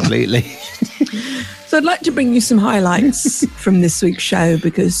are completely. So I'd like to bring you some highlights from this week's show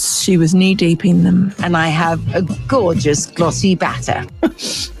because she was knee-deep in them. And I have a gorgeous glossy batter. You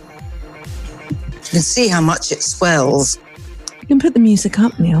can see how much it swells. You can put the music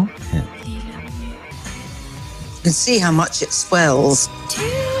up, Neil. You can see how much it swells.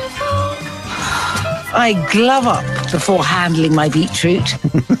 I glove up before handling my beetroot.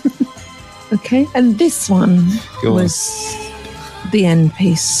 Okay, and this one was the end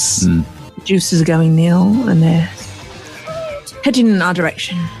piece. The juices are going, Neil, and they're heading in our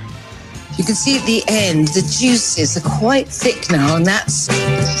direction. You can see at the end, the juices are quite thick now, and that's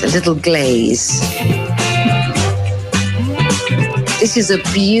a little glaze. This is a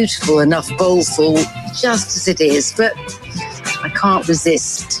beautiful enough bowlful, just as it is, but I can't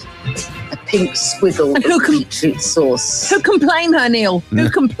resist a pink squiggle of beetroot sauce. Who can blame her, Neil? Who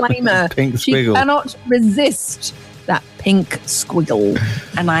can blame her? Pink She squiggle. cannot resist that pink squiggle.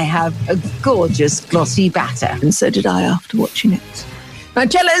 And I have a gorgeous glossy batter. And so did I after watching it.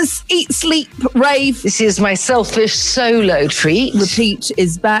 Nigella's Eat, Sleep, Rave. This is my selfish solo treat. Repeat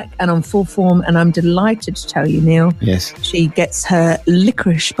is back and on full form, and I'm delighted to tell you, Neil. Yes. She gets her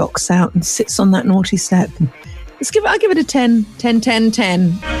licorice box out and sits on that naughty step. I'll give it a 10. 10, 10,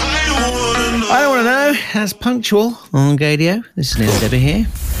 10. I don't want to know. That's Punctual on Gadio. This is Neil and Debbie here.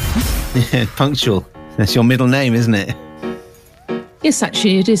 Yeah, Punctual. That's your middle name, isn't it? Yes,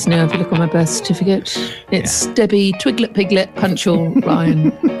 actually, it is now. If you look on my birth certificate, it's Debbie Twiglet Piglet Punctual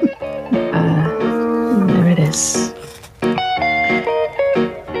Ryan. There it is.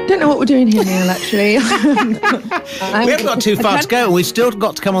 Don't know what we're doing here, Neil, actually. We haven't got too far to go, and we've still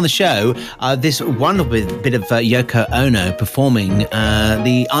got to come on the show. This wonderful bit of Yoko Ono performing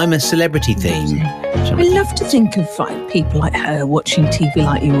the I'm a Celebrity theme. I love to think of people like her watching TV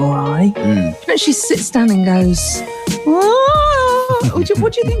like you or I. And she sits down and goes, what do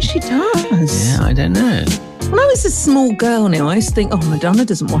you think she does? Yeah, I don't know. When I was a small girl now, I used to think, Madonna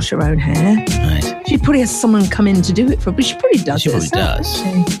doesn't wash her own hair. Right. She probably has someone come in to do it for her, but she probably does. She probably does.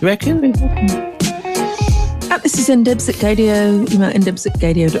 You reckon? This is ndebs at Gadio. Email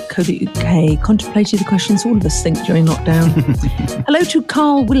ndebs@gadio.co.uk. Contemplated the questions all of us think during lockdown. Hello to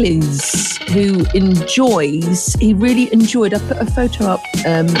Carl Willis, who he really enjoyed. I put a photo up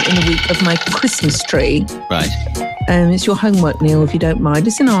in the week of my Christmas tree. Right. It's your homework, Neil, if you don't mind.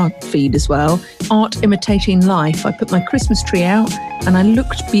 It's in our feed as well. Art Imitating Life. I put my Christmas tree out and I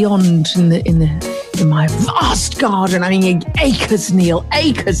looked beyond in my vast garden. I mean, acres, Neil,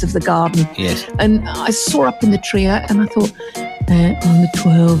 acres of the garden. Yes. And I saw up in the tree and I thought, on the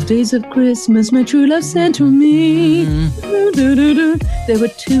 12 days of Christmas, my true love sent to me. There were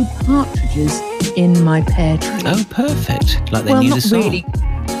 2 partridges in my pear tree. Oh, perfect. Like they knew the song. Really.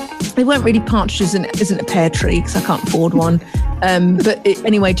 They weren't really partridges, and it isn't a pear tree because I can't afford one.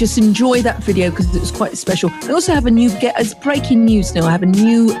 Anyway, just enjoy that video because it was quite special. I also have it's breaking news now. I have a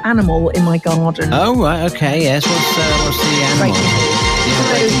new animal in my garden. Oh, right, okay, yes. What's the animal?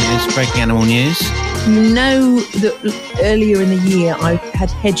 Breaking animal news. You know that earlier in the year I had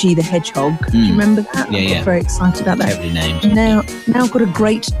Hedgie the hedgehog. Do you remember that? Yeah, I got very excited about that. Heavily named. Now I've got a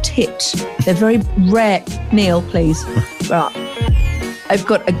great tit. They're very rare. Neil, please. Right. I've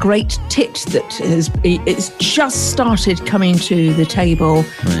got a great tit that it's just started coming to the table,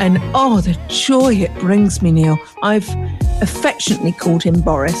 and the joy it brings me, Neil. I've affectionately called him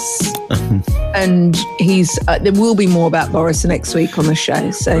Boris, and there will be more about Boris next week on the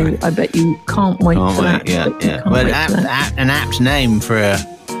show, so I bet you can't wait for that. Yeah. Well, an apt name for a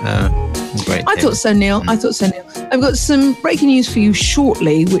great I thought so, Neil. I've got some breaking news for you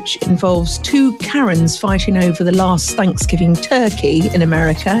shortly, which involves 2 Karens fighting over the last Thanksgiving turkey in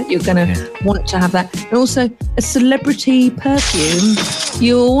America. You're going to want to have that. And also a celebrity perfume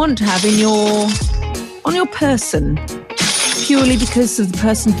you'll want to have on your person, purely because of the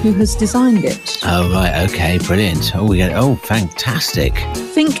person who has designed it. Oh, right. Okay. Brilliant. Fantastic.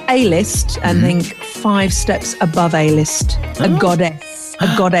 Think A-list and think 5 steps above A-list. A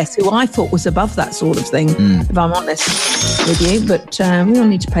goddess who I thought was above that sort of thing, if I'm honest with you. But we all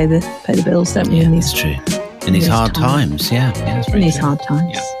need to pay the bills, don't we? Yeah, that's true. In these hard times, yeah. That's in these hard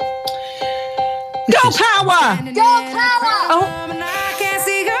times. Yeah. Girl power! Girl power! Oh.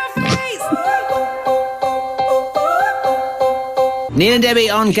 Neil and Debbie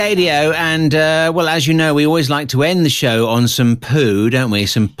on Gadio, and as you know, we always like to end the show on some poo, don't we?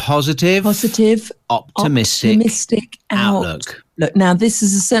 Some positive, optimistic outlook. Look, now this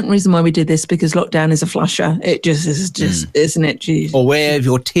is a certain reason why we did this, because lockdown is a flusher. It just is, isn't it? Jeez. Or wherever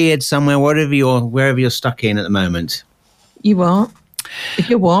you're tiered somewhere, wherever you're stuck in at the moment. You are. If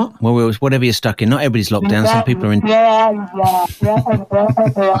you're what? Well, whatever you're stuck in. Not everybody's locked down. Some people are in.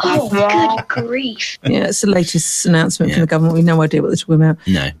 Oh, good grief. Yeah, it's the latest announcement from the government. We've no idea what they're talking about.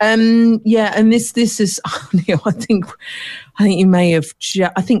 No. Yeah, and this is, Neil, I think you may have,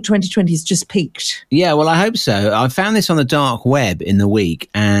 I think 2020 has just peaked. Yeah, well, I hope so. I found this on the dark web in the week,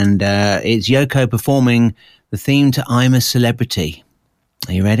 and it's Yoko performing the theme to I'm a Celebrity.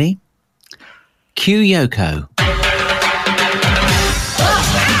 Are you ready? Cue Yoko.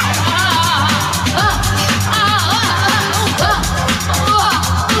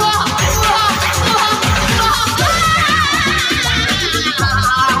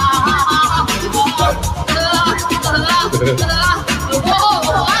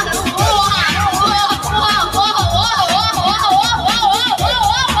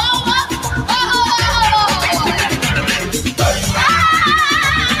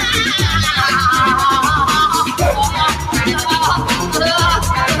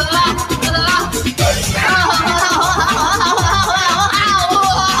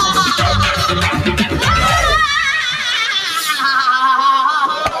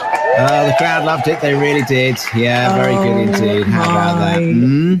 The crowd loved it. They really did. Yeah, very good indeed. How about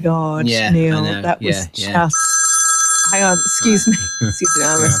that? God, Yeah, Neil, I know. that was Yeah, just... yeah. Hang on, excuse me. Excuse me, I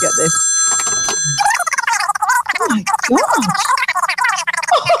must get this. Oh my God.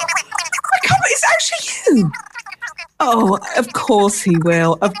 Oh, I can't believe it's actually you. Oh, of course he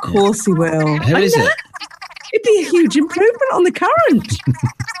will. Of course he will. Who is it? It'd be a huge improvement on the current.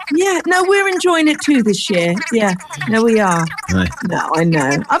 Yeah, no, we're enjoying it too this year. Yeah, no, we are. Right. No, I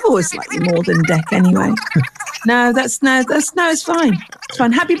know. I've always liked you more than Deck anyway. No, it's fine. It's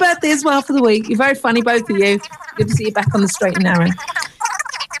fine. Happy birthday as well for the week. You're very funny, both of you. Good to see you back on the straight and narrow.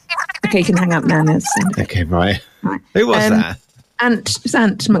 Okay, you can hang up now. Okay, right. Who was that? It's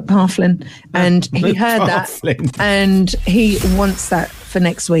Ant McPartlin, and he heard that, and he wants that for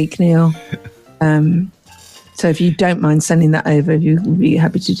next week, Neil. So if you don't mind sending that over, you would be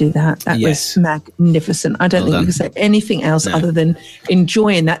happy to do that. That was magnificent. I don't think we can say anything else other than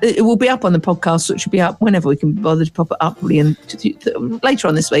enjoying that. It will be up on the podcast, which will be up whenever we can bother to pop it up, probably later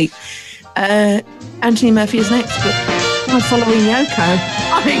on this week. Anthony Murphy is next, but I'm following Yoko.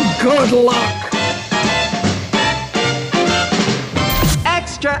 I mean, good luck.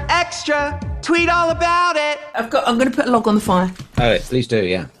 Extra, tweet all about it. I'm going to put a log on the fire. Oh, please do,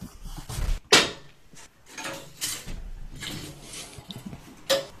 yeah.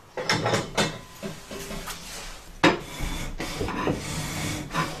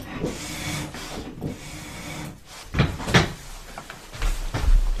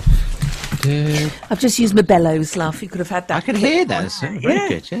 I've just used my bellows, love. You could have had that. I could hear that. It's very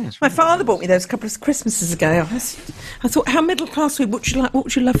good. Yeah, my father bought me those a couple of Christmases ago. I thought, how middle class what would you like? What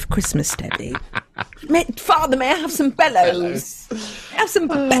would you love for Christmas, Debbie? Father, may I have some bellows? Have some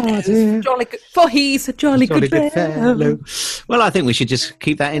bellows. Jolly good, for he's a jolly good fellow. Well, I think we should just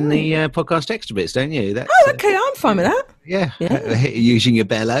keep that in the podcast extra bits, don't you? That's, okay, I'm fine with that. Yeah. Using your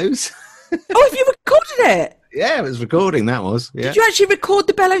bellows. Have you recorded it? Yeah, it was recording, that was. Yeah. Did you actually record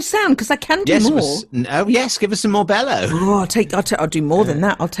the bellow sound? Because I can do more. Yes, give us some more bellow. Oh, I'll do more than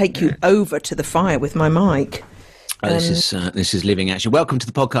that. I'll take you over to the fire with my mic. Oh, this is living action. Welcome to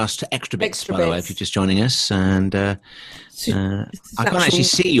the podcast Extra Bits, by the way, if you're just joining us. And I can't actually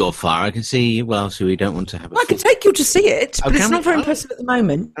see your fire. I can see, so we don't want to have I can take you to see it, but it's not very impressive at the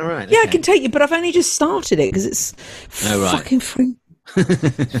moment. All right. Yeah, okay. I can take you, but I've only just started it because it's fucking free.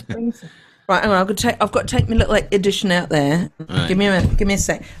 Right, hang on, I've got to take my little edition out there. Right. Give me a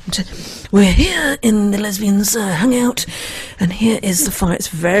sec. We're here in the Lesbians Hangout, and here is the fire. It's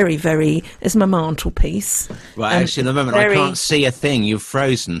very, very... It's my mantelpiece. Right, actually, at the moment, I can't see a thing. You've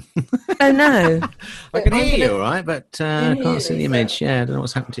frozen. Oh, no. I can hear you, all right, but I can't see the image. Yeah, I don't know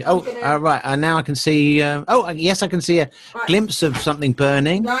what's happened to you. Oh, right, now I can see... yes, I can see a glimpse of something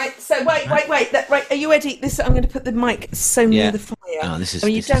burning. Right, so wait. Right, are you ready? I'm going to put the mic so near the fire. Oh, this is...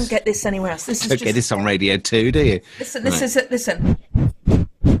 you don't get this anywhere else. This is don't get this on Radio 2, do you? Listen, listen.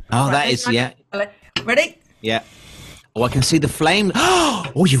 Oh, that is, yeah. Ready? Yeah. Oh, I can see the flame.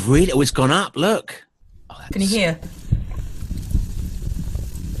 Oh, you've really... Oh, it's gone up, look. Oh, can you hear?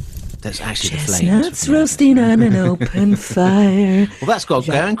 That's actually the flame. Chestnuts roasting on an open fire. Well, that's got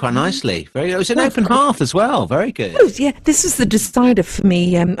going quite nicely. It's an open hearth as well. Very good. Oh, yeah. This is the decider for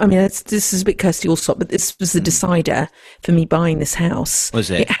me. This is a bit Kirsty Allsop, but this was the decider for me buying this house.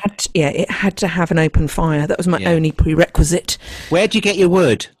 Was it? It had to have an open fire. That was my only prerequisite. Where do you get your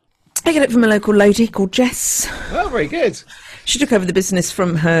wood? I get it from a local lady called Jess. Oh, very good. She took over the business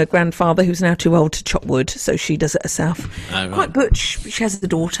from her grandfather, who's now too old to chop wood, so she does it herself. Oh, right. Quite butch. She has a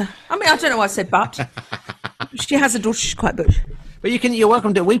daughter. I don't know why I said but. She has a daughter. She's quite butch. But you're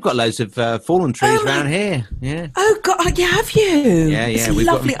welcome to. We've got loads of fallen trees around here. Yeah. Oh God, yeah, have you? Yeah. It's we've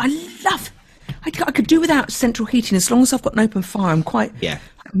lovely. I could do without central heating as long as I've got an open fire. I'm quite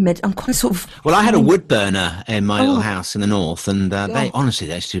sort of. Well, I had a wood burner in my little house in the north, and I used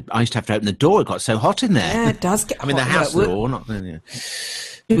to have to open the door. It got so hot in there. Yeah, it does get. I mean, the house door, not.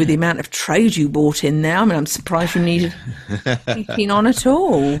 With the amount of trade you bought in now, I mean, I'm surprised you needed heating on at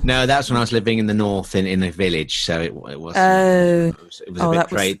all. No, that's when I was living in the north in a village, so it was. It was a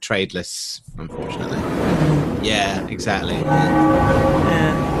bit tradeless, unfortunately. Yeah, exactly.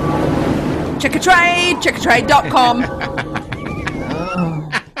 Yeah. Checkatrade.com.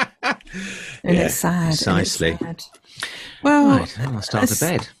 And it's sad. Precisely. Sad. Well, right, I'll start the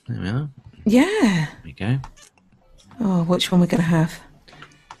bed. There we are. Yeah. There we go. Oh, which one we're going to have?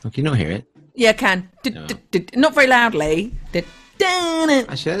 Oh, can you not hear it? Yeah, I can. Not very loudly.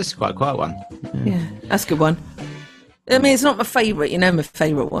 Actually, that's quite a quiet one. Yeah, that's a good one. I mean, it's not my favourite. You know my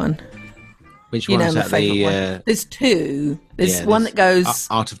favourite one. Which one is that? There's two. There's one that goes...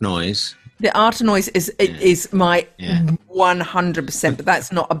 Art of Noise. The Art of Noise is my 100%, but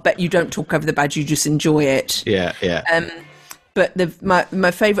that's not a bet. You don't talk over the badge, you just enjoy it. Yeah. But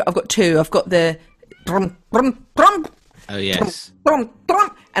my favourite, I've got two. I've got the... Brum, brum, brum, oh, yes. Brum,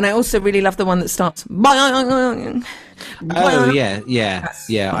 brum, and I also really love the one that starts... Oh, yeah.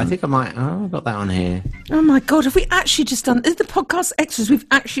 I think I might... Oh, I've got that on here. Oh, my God. Have we actually just done... The podcast extras, we've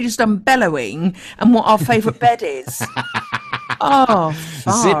actually just done bellowing and what our favourite bed is. Oh,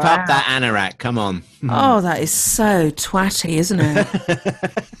 zip up that anorak. Come on. Oh, that is so twatty, isn't it?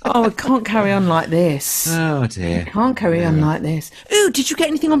 Oh, we can't carry on like this. Oh, dear. Can't carry on like this. Ooh, did you get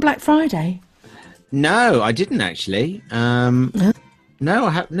anything on Black Friday? No, I didn't actually. No,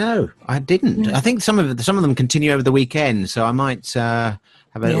 I didn't. I think some of them continue over the weekend, so I might have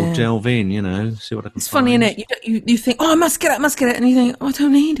a little delve in, see what I can It's funny, isn't it? You think, oh, I must get it, and you think, oh, I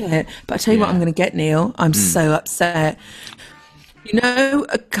don't need it. But I tell you what I'm going to get, Neil. I'm so upset.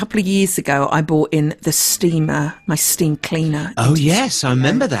 A couple of years ago, I bought in the steamer, my steam cleaner. Oh, yes, I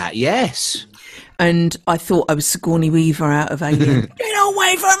remember that, yes. And I thought I was Sigourney Weaver out of Alien. Get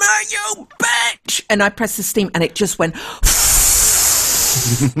away from her, you bitch! And I pressed the steam, and it just went...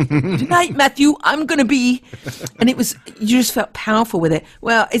 Tonight, Matthew, I'm going to be... And you just felt powerful with it.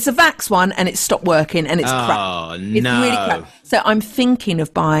 Well, it's a Vax one, and it stopped working, and it's crap. Oh, no. It's really crap. So I'm thinking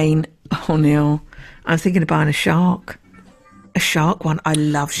of buying... Oh, Neil. I'm thinking of buying a Shark. A Shark one. I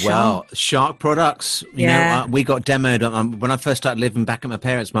love Shark. Well, Shark products. You know, we got demoed. When I first started living back at my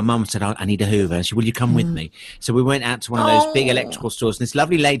parents', my mum said, I need a Hoover. And she said, will you come with me? So we went out to one of those big electrical stores, and this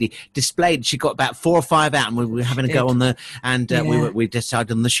lovely lady displayed, she got about 4 or 5 out, and we were having a go on we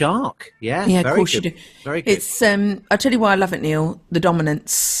decided on the Shark. Yeah, yeah, very of course good. you do. Very good. It's, I'll tell you why I love it, Neil. The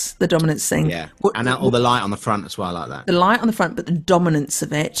dominance thing. Yeah, and all the light on the front as well, I like that. The light on the front, but the dominance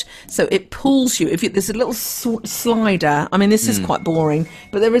of it. So it pulls you. There's a little slider. I mean, this is quite boring,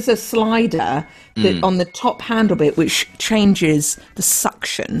 but there is a slider that on the top handle bit which changes the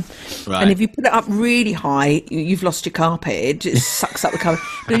suction. Right. And if you put it up really high, you've lost your carpet. It just sucks up the carpet.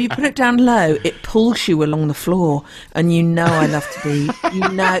 But if you put it down low, it pulls you along the floor. And I love to be, you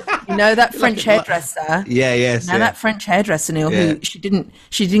know that French hairdresser. Yeah, yes. Now that French hairdresser, Neil, who she didn't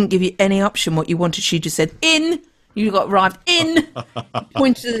give you any option what you wanted. She just said, in. You got arrived in,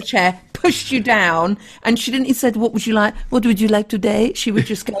 pointed to the chair, pushed you down, and she didn't. He said, "What would you like? What would you like today?" She would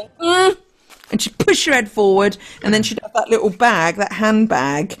just go, and she'd push your head forward, and then she'd have that little bag, that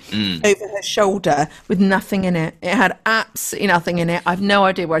handbag, over her shoulder with nothing in it. It had absolutely nothing in it. I've no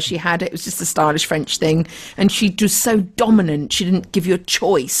idea why she had it. It was just a stylish French thing, and she was so dominant. She didn't give you a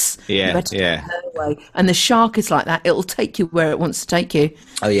choice. Yeah, you had to go her way. And the Shark is like that. It'll take you where it wants to take you.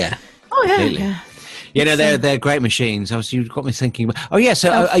 Oh yeah. Oh yeah. Completely. Yeah. They're great machines. You've got me thinking. Oh, yeah.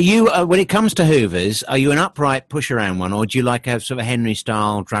 So, are you when it comes to Hoovers, are you an upright push around one, or do you like a sort of Henry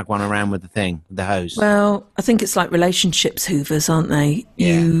style drag one around with the hose? Well, I think it's like relationships Hoovers, aren't they?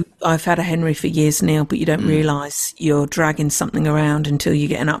 Yeah. I've had a Henry for years, Neil, but you don't realise you're dragging something around until you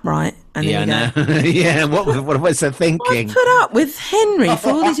get an upright. And yeah, no. Yeah. What was the thinking? I've put up with Henry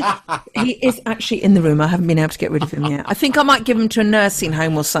for all these. He is actually in the room. I haven't been able to get rid of him yet. I think I might give him to a nursing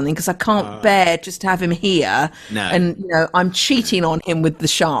home or something because I can't bear just to have him here. No. And I'm cheating on him with the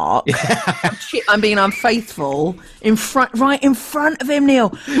Shark. I'm being unfaithful right in front of him,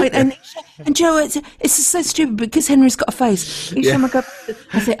 Neil. And Joe, it's so stupid because Henry's got a face. Each time I go,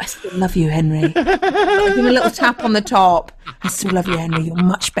 I say, I still love you, Henry. I give him a little tap on the top. I still love you, Henry. You're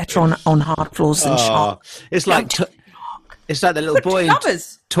much better on hard floors than Shark. It's like It's like the little boy in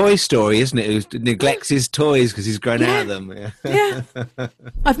lovers. Toy Story, isn't it? Who neglects his toys because he's grown out of them. Yeah.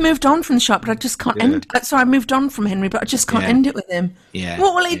 I've moved on from the shop, but I just can't end. Sorry, I moved on from Henry, but I just can't end it with him. Yeah.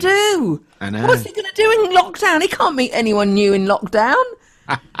 What will he do? I know. What's he going to do in lockdown? He can't meet anyone new in lockdown.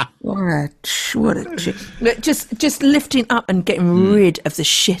 What a Look, just lifting up and getting rid of the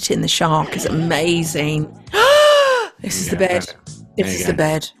shit in the shark is amazing. This is the bed. This is the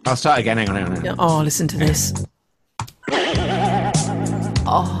bed. I'll start again. Hang on. Oh, listen to this.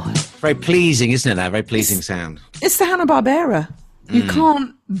 Oh, very pleasing, isn't it? That very pleasing sound. It's the Hanna-Barbera. You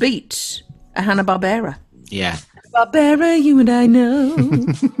can't beat a Hanna-Barbera. Yeah. Barbera, you and I know.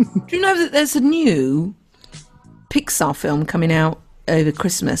 Do you know that there's a new Pixar film coming out over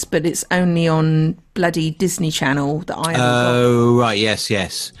Christmas, but it's only on bloody Disney Channel that I haven't got? Oh, right,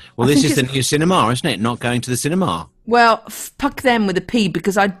 yes. Well, this is the new cinema, isn't it? Not going to the cinema. Well, fuck them with a P,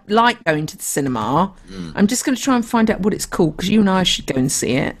 because I like going to the cinema. I'm just going to try and find out what it's called, because you and I should go and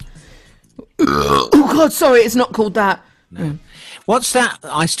see it. Oh, God, sorry, it's not called that. No. What's that?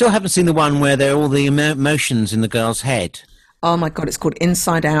 I still haven't seen the one where there are all the emotions in the girl's head. Oh, my God, it's called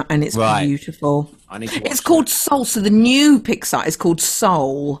Inside Out, and it's beautiful. I need to watch it's called Soul, so the new Pixar is called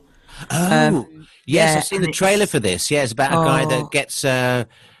Soul. Oh, yes, I've seen the trailer for this. Yeah, it's about a guy that gets... one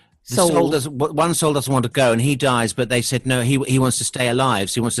soul doesn't want to go, and he dies. But they said no. He wants to stay alive,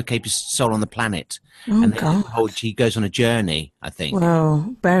 so he wants to keep his soul on the planet. Oh, and God! He goes on a journey. I think.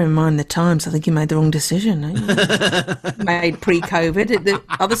 Well, bear in mind the times. I think he made the wrong decision. Made pre-COVID. The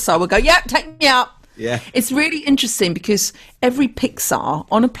other soul would go, "Yep, take me out." Yeah. It's really interesting because every Pixar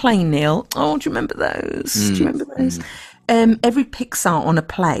on a plane, Neil. Oh, do you remember those? Do you remember those? Every Pixar on a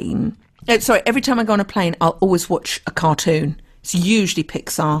plane. Every time I go on a plane, I'll always watch a cartoon. It's usually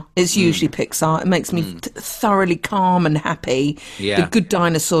Pixar. It makes me thoroughly calm and happy. Yeah. The Good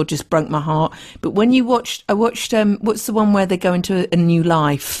Dinosaur just broke my heart. But when I watched, what's the one where they go into a new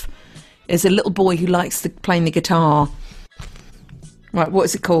life? There's a little boy who likes playing the guitar. Right, what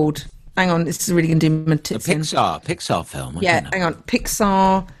is it called? Hang on, this is really going to do my tits in. Pixar film. Hang on.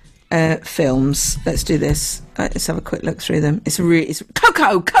 Pixar films. Let's do this. Let's have a quick look through them. It's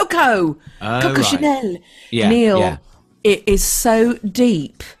Coco Chanel. Yeah, Neil. yeah. It is so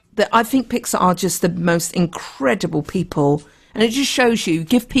deep that I think Pixar are just the most incredible people. And it just shows you,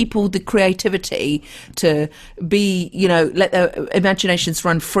 give people the creativity to be, let their imaginations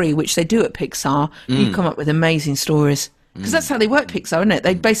run free, which they do at Pixar. You come up with amazing stories. Because that's how they work, Pixar, isn't it?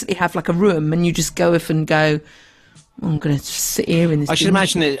 They basically have like a room and you just go off and go, I'm going to sit here in this. I should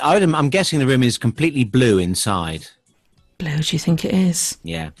imagine it. I'm guessing the room is completely blue inside. Blue, do you think it is?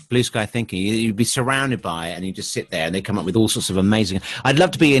 Yeah, blue sky thinking. You'd be surrounded by it and you just sit there and they come up with all sorts of amazing... I'd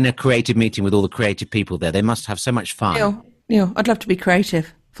love to be in a creative meeting with all the creative people there. They must have so much fun. Neil, I'd love to be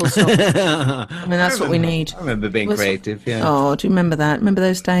creative. Full stop. I mean, that's what we need. I remember being creative, yeah. Oh, do you remember that? Remember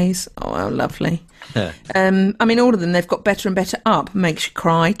those days? Oh, how lovely. I mean, all of them, they've got better and better up. Makes you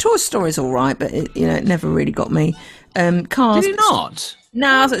cry. Toy Story's all right, but it never really got me. Cars. Did it not?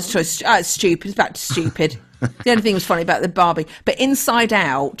 No, it's stupid. It's back to stupid. The only thing was funny about the Barbie, but Inside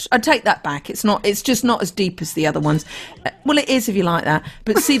Out, I take that back. It's just not as deep as the other ones. Well, it is if you like that.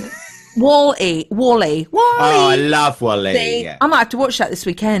 But see, Wall-E. Oh, I love Wall-E. Yeah. I might have to watch that this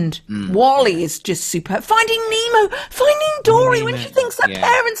weekend. Wall-E is just superb. Finding Nemo, Finding Dory when she thinks her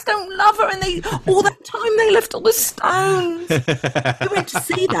parents don't love her, and all that time they left all the stones. We went to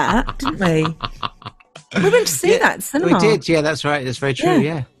see that, didn't we? We went to see that cinema. We did, yeah, that's right. That's very true,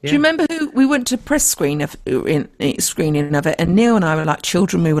 yeah. Do you remember we went to press screening of it, and Neil and I were like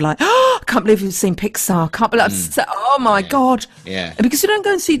children. We were like, oh, I can't believe we've seen Pixar. Can't believe oh my God. Yeah. Because we don't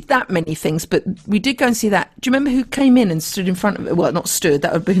go and see that many things, but we did go and see that. Do you remember who came in and stood in front of it? Well, not stood,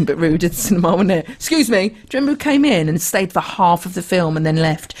 that would have been a bit rude at the cinema, wouldn't it? Excuse me. Do you remember who came in and stayed for half of the film and then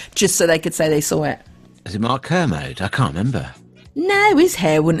left just so they could say they saw it? Is it Mark Kermode? I can't remember. No, his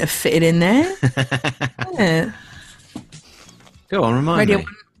hair wouldn't have fitted in there. Yeah. Go on, remind me.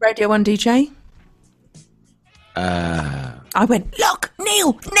 Radio 1 DJ? I went, look,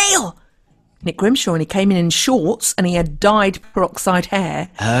 Neil! Nick Grimshaw, and he came in shorts and he had dyed peroxide hair.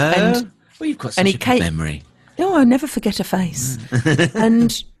 Well, you've got such a good memory. Oh, I never forget a face.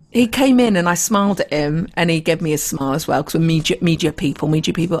 And he came in and I smiled at him and he gave me a smile as well because we're media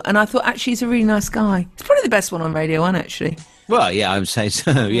people. And I thought, actually, he's a really nice guy. He's probably the best one on Radio 1, actually. Well, yeah, I would say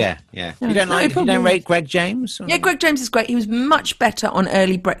so, yeah. You don't rate Greg James? Or? Yeah, Greg James is great. He was much better on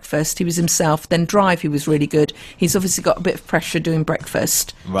Early Breakfast. He was himself. Then Drive, he was really good. He's obviously got a bit of pressure doing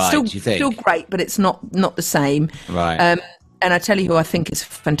breakfast. Right, still, you think? Still great, but it's not the same. Right. And I tell you who I think is a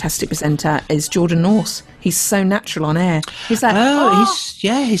fantastic presenter is Jordan North. He's so natural on air. He's like,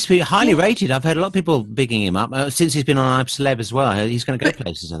 he's been highly rated. I've heard a lot of people bigging him up since he's been on I'm Celeb as well. He's going to go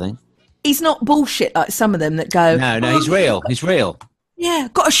places, I think. He's not bullshit like some of them that go. No, he's real. He's real. Yeah,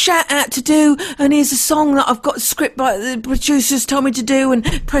 got a shout out to do, and here's a song that I've got a script by the producers told me to do, and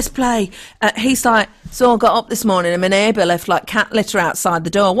press play. He's like, so I got up this morning and my neighbour left like cat litter outside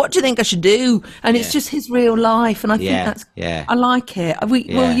the door. What do you think I should do? And it's just his real life, and I think that's I like it.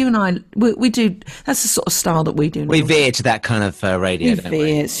 Well, you and I, we do. That's the sort of style that we do. We veer to that kind of radio. Don't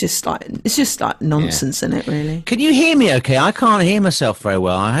we? It's just like nonsense, isn't it? Really. Can you hear me? Okay, I can't hear myself very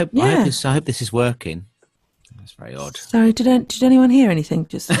well. I hope this is working. That's very odd. Sorry, did anyone hear anything?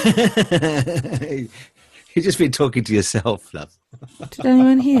 Just you've just been talking to yourself, love. Did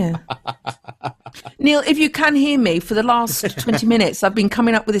anyone hear? Neil, if you can hear me, for the last 20 minutes, I've been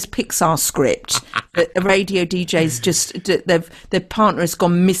coming up with this Pixar script that a radio DJ's their partner has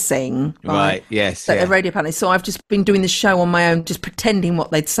gone missing. Right, yes. A radio partner. So I've just been doing the show on my own, just pretending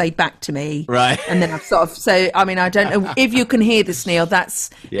what they'd say back to me. Right. And then I've I don't know if you can hear this, Neil. I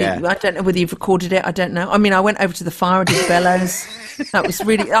don't know whether you've recorded it. I don't know. I mean, I went over to the fire, I did bellows. That was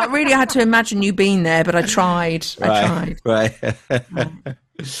really, I really had to imagine you being there, but I tried. Right.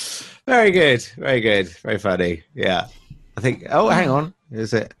 Very good. Very funny. Yeah. I think, hang on.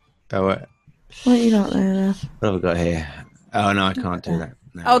 Is it? Oh, what are you got there? What have we got here? Oh, no, I can't do that.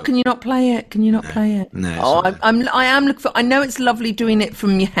 No. Oh, can you not play it? No. I am looking for. I know it's lovely doing it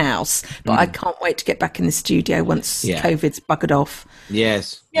from your house, but I can't wait to get back in the studio once COVID's buggered off.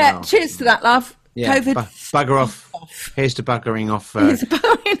 Yes. Yeah. Wow. Cheers to that, love. Yeah. COVID. Bugger off. Here's to buggering off.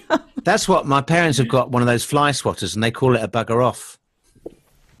 That's what my parents have got. One of those fly swatters, and they call it a bugger off.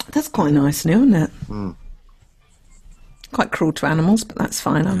 That's quite nice, now, isn't it? Mm. Quite cruel to animals, but that's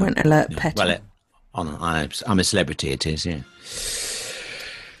fine. I won't alert pet. Well, I'm a celebrity. It is, yeah.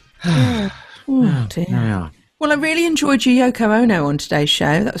 Oh dear. Yeah. Well, I really enjoyed your Yoko Ono on today's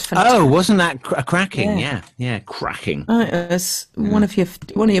show. That was fantastic. Oh, wasn't that cracking? Yeah, cracking. It was one of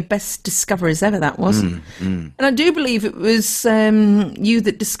your best discoveries ever. That was, and I do believe it was you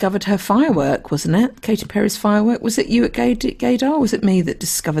that discovered her firework, wasn't it? Katy Perry's firework. Was it you at Gaydar? Was it me that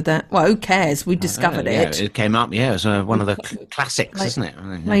discovered that? Well, who cares? We discovered it. It came up. Yeah, it was one of the classics, isn't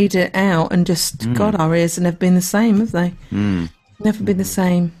it? Laid it out, and just God, our ears have never been the same, have they? Never been the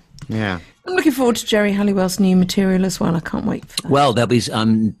same. Yeah. I'm looking forward to Jerry Halliwell's new material as well. I can't wait for that. Well, there'll be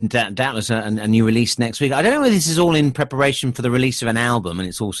doubtless a new release next week. I don't know whether this is all in preparation for the release of an album, and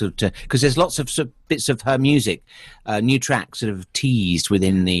it's also because there's lots of bits of her music, new tracks sort of teased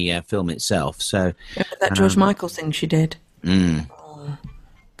within the film itself. So that George Michael thing she did. Yeah.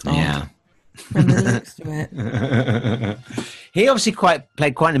 Remember the lyrics to it. He obviously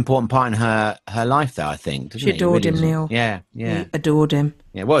played quite an important part in her life, though, I think. She adored him, Neil. Yeah. He adored him.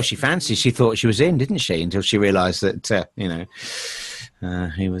 Yeah, well, she thought she was in, didn't she? Until she realised that,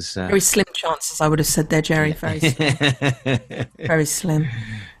 he was... Very slim chances, I would have said there, Jerry. Very slim. Very slim.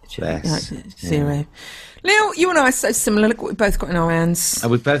 Zero. Yeah. Neil, you and I are so similar. Look what we've both got in our hands.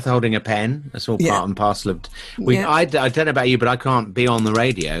 We're both holding a pen. That's all part and parcel of... I don't know about you, but I can't be on the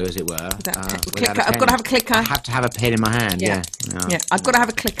radio, as it were. I've got to have a clicker. I have to have a pen in my hand, yeah. I've got to have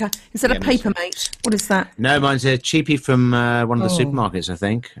a clicker. Instead of Papermate. What is that? No, mine's a cheapie from one of the supermarkets, I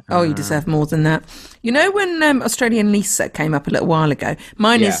think. Oh, you deserve more than that. You know when Australian Lisa came up a little while ago?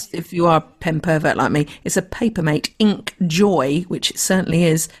 Mine is, if you are a pen pervert like me, it's a Papermate Ink Joy, which it certainly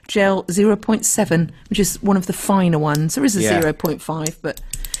is, gel 0.7, which is one of the finer ones. There is a 0.5, but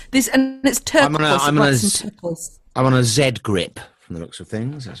this, and it's turquoise. I'm on a Z grip from the looks of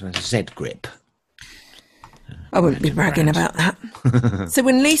things. That's a Z grip. I wouldn't be bragging about that. So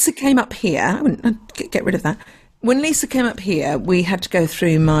when Lisa came up here, I'd get rid of that. When Lisa came up here, we had to go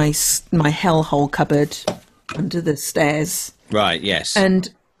through my hellhole cupboard under the stairs. Right, yes.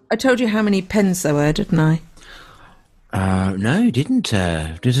 And I told you how many pens there were, didn't I? No, you didn't.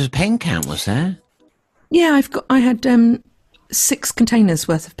 There's a pen count, was there? Yeah, I had 6 containers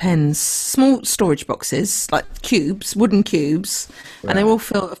worth of pens, small storage boxes, like cubes, wooden cubes, and they were all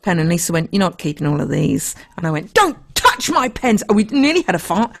filled with pen. And Lisa went, "You're not keeping all of these." And I went, "Don't touch my pens!" Oh, we nearly had a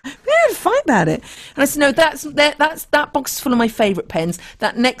fight. We had a fight about it. And I said, "No, that box is full of my favourite pens.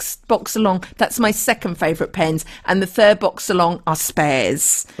 That next box along, that's my second favourite pens, and the third box along are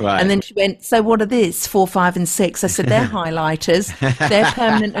spares." Right. And then she went, "So what are these? 4, 5, and 6?" I said, "They're highlighters. They're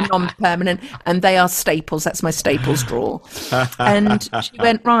permanent and non-permanent, and they are staples. That's my staples drawer." And she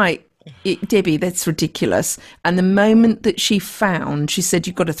went, "Right, Debbie, that's ridiculous. And the moment that she said,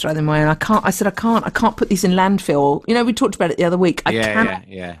 you've got to throw them away. And I can't put these in landfill. You know, we talked about it the other week.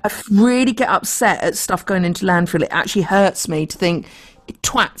 I really get upset at stuff going into landfill. It actually hurts me to think,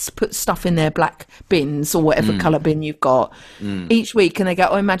 twats put stuff in their black bins or whatever colour bin you've got each week, and they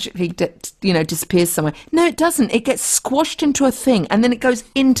go, it magically disappears somewhere. No, it doesn't. It gets squashed into a thing, and then it goes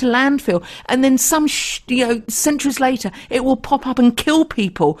into landfill, and then centuries later it will pop up and kill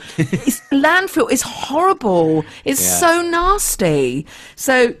people. Landfill is horrible. It's so nasty.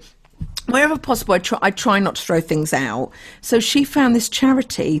 So wherever possible, I try not to throw things out. So she found this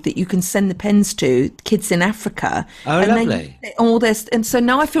charity that you can send the pens to, kids in Africa. Oh, and lovely. And so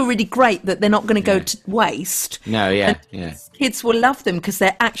now I feel really great that they're not going to go to waste. No, Kids will love them because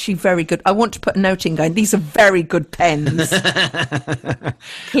they're actually very good. I want to put a note in going, these are very good pens.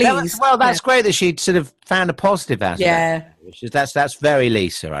 Please. That's great that she'd sort of found a positive out of it. That's very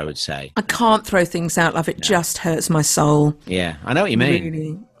Lisa, I would say. I can't throw things out, love. It just hurts my soul. Yeah, I know what you mean.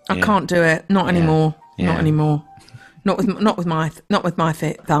 Really. I can't do it. Not anymore. Not anymore. Not with my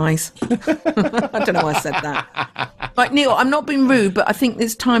thighs. I don't know why I said that. Like, Neil, I'm not being rude, but I think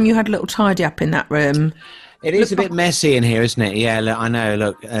this time you had a little tidy up in that room. It is a bit messy in here, isn't it? Yeah, look, I know.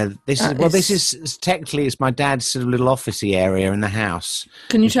 Look, this is technically it's my dad's sort of little officey area in the house.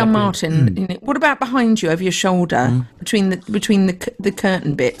 Can you tell Martin? What about behind you, over your shoulder, between the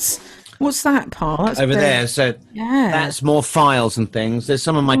curtain bits? What's that part? That's over there. So that's more files and things. There's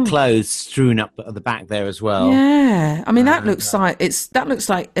some of my clothes strewn up at the back there as well. Yeah, I mean that looks like it's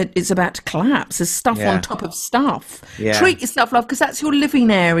about to collapse. There's stuff on top of stuff. Yeah. Treat yourself, love, because that's your living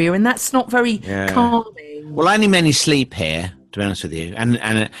area, and that's not very calming. Well, I only mainly sleep here, to be honest with you,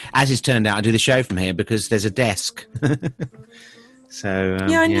 and as it's turned out, I do the show from here because there's a desk. So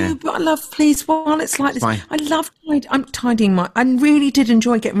I know, but I love, please, while it's like this, I love I'm tidying I really did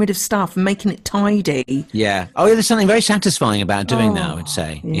enjoy getting rid of stuff and making it tidy. Yeah. Oh, yeah, there's something very satisfying about doing that, I would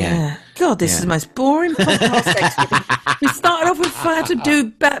say. Yeah. God, this is the most boring podcast. We started off with how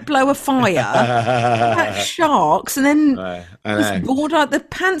to blow a fire, about sharks, and then just bored out the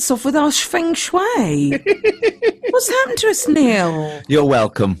pants off with our feng shui. What's happened to us, Neil? You're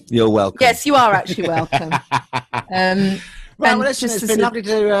welcome. Yes, you are actually welcome. Well, listen, it's been lovely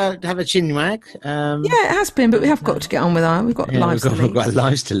to have a chin wag. Yeah, it has been, but we have got to get on with we've got lives to lead. We've got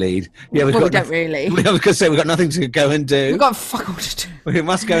lives to lead. Yeah, we don't really. I was going to say, we've got nothing to go and do. We've got fuck all to do. We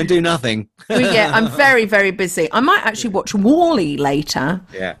must go and do nothing. I'm very, very busy. I might actually watch Wall-E later.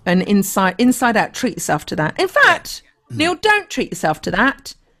 Yeah. And Inside Out, treat yourself to that. In fact, Neil, don't treat yourself to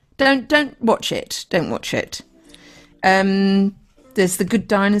that. Don't watch it. Don't watch it. There's The Good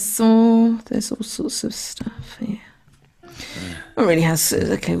Dinosaur. There's all sorts of stuff here. It really has.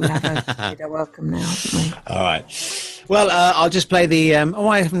 Okay, we'll have a welcome now, haven't we? All right. Well, I'll just play the.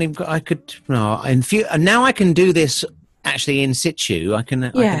 I haven't even got. I could. No, now I can do this actually in situ. I can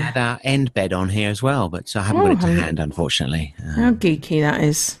add our end bed on here as well, but I haven't got it to hand, unfortunately. How geeky that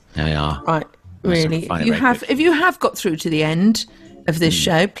is. There we are. Right, really. If you have got through to the end of this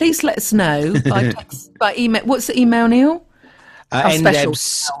show, please let us know by text, by email. What's the email, Neil?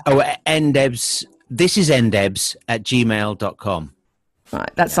 ndebs. This is ndebs@gmail.com.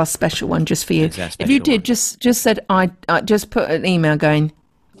 Right, that's our special one just for you. If you did, just said I just put an email going,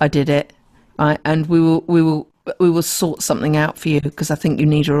 I did it, right, and we will sort something out for you because I think you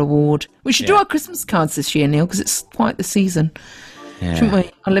need a reward. We should do our Christmas cards this year, Neil, because it's quite the season, shouldn't we?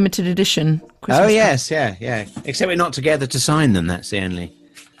 A limited edition Christmas yes, yeah. Except we're not together to sign them. That's the only.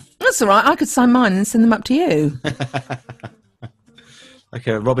 That's all right. I could sign mine and send them up to you. Like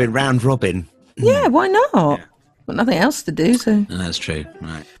a round robin. Yeah, why not? Yeah. Got nothing else to do, so. No, that's true.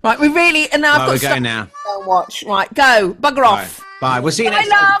 Right. Right, we really. And now I've got to go now. Go and watch. Right, go. Bugger off. Bye. We'll see you next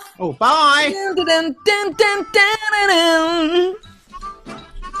time. Bye, love. Oh, bye. Dun, dun, dun, dun, dun, dun, dun.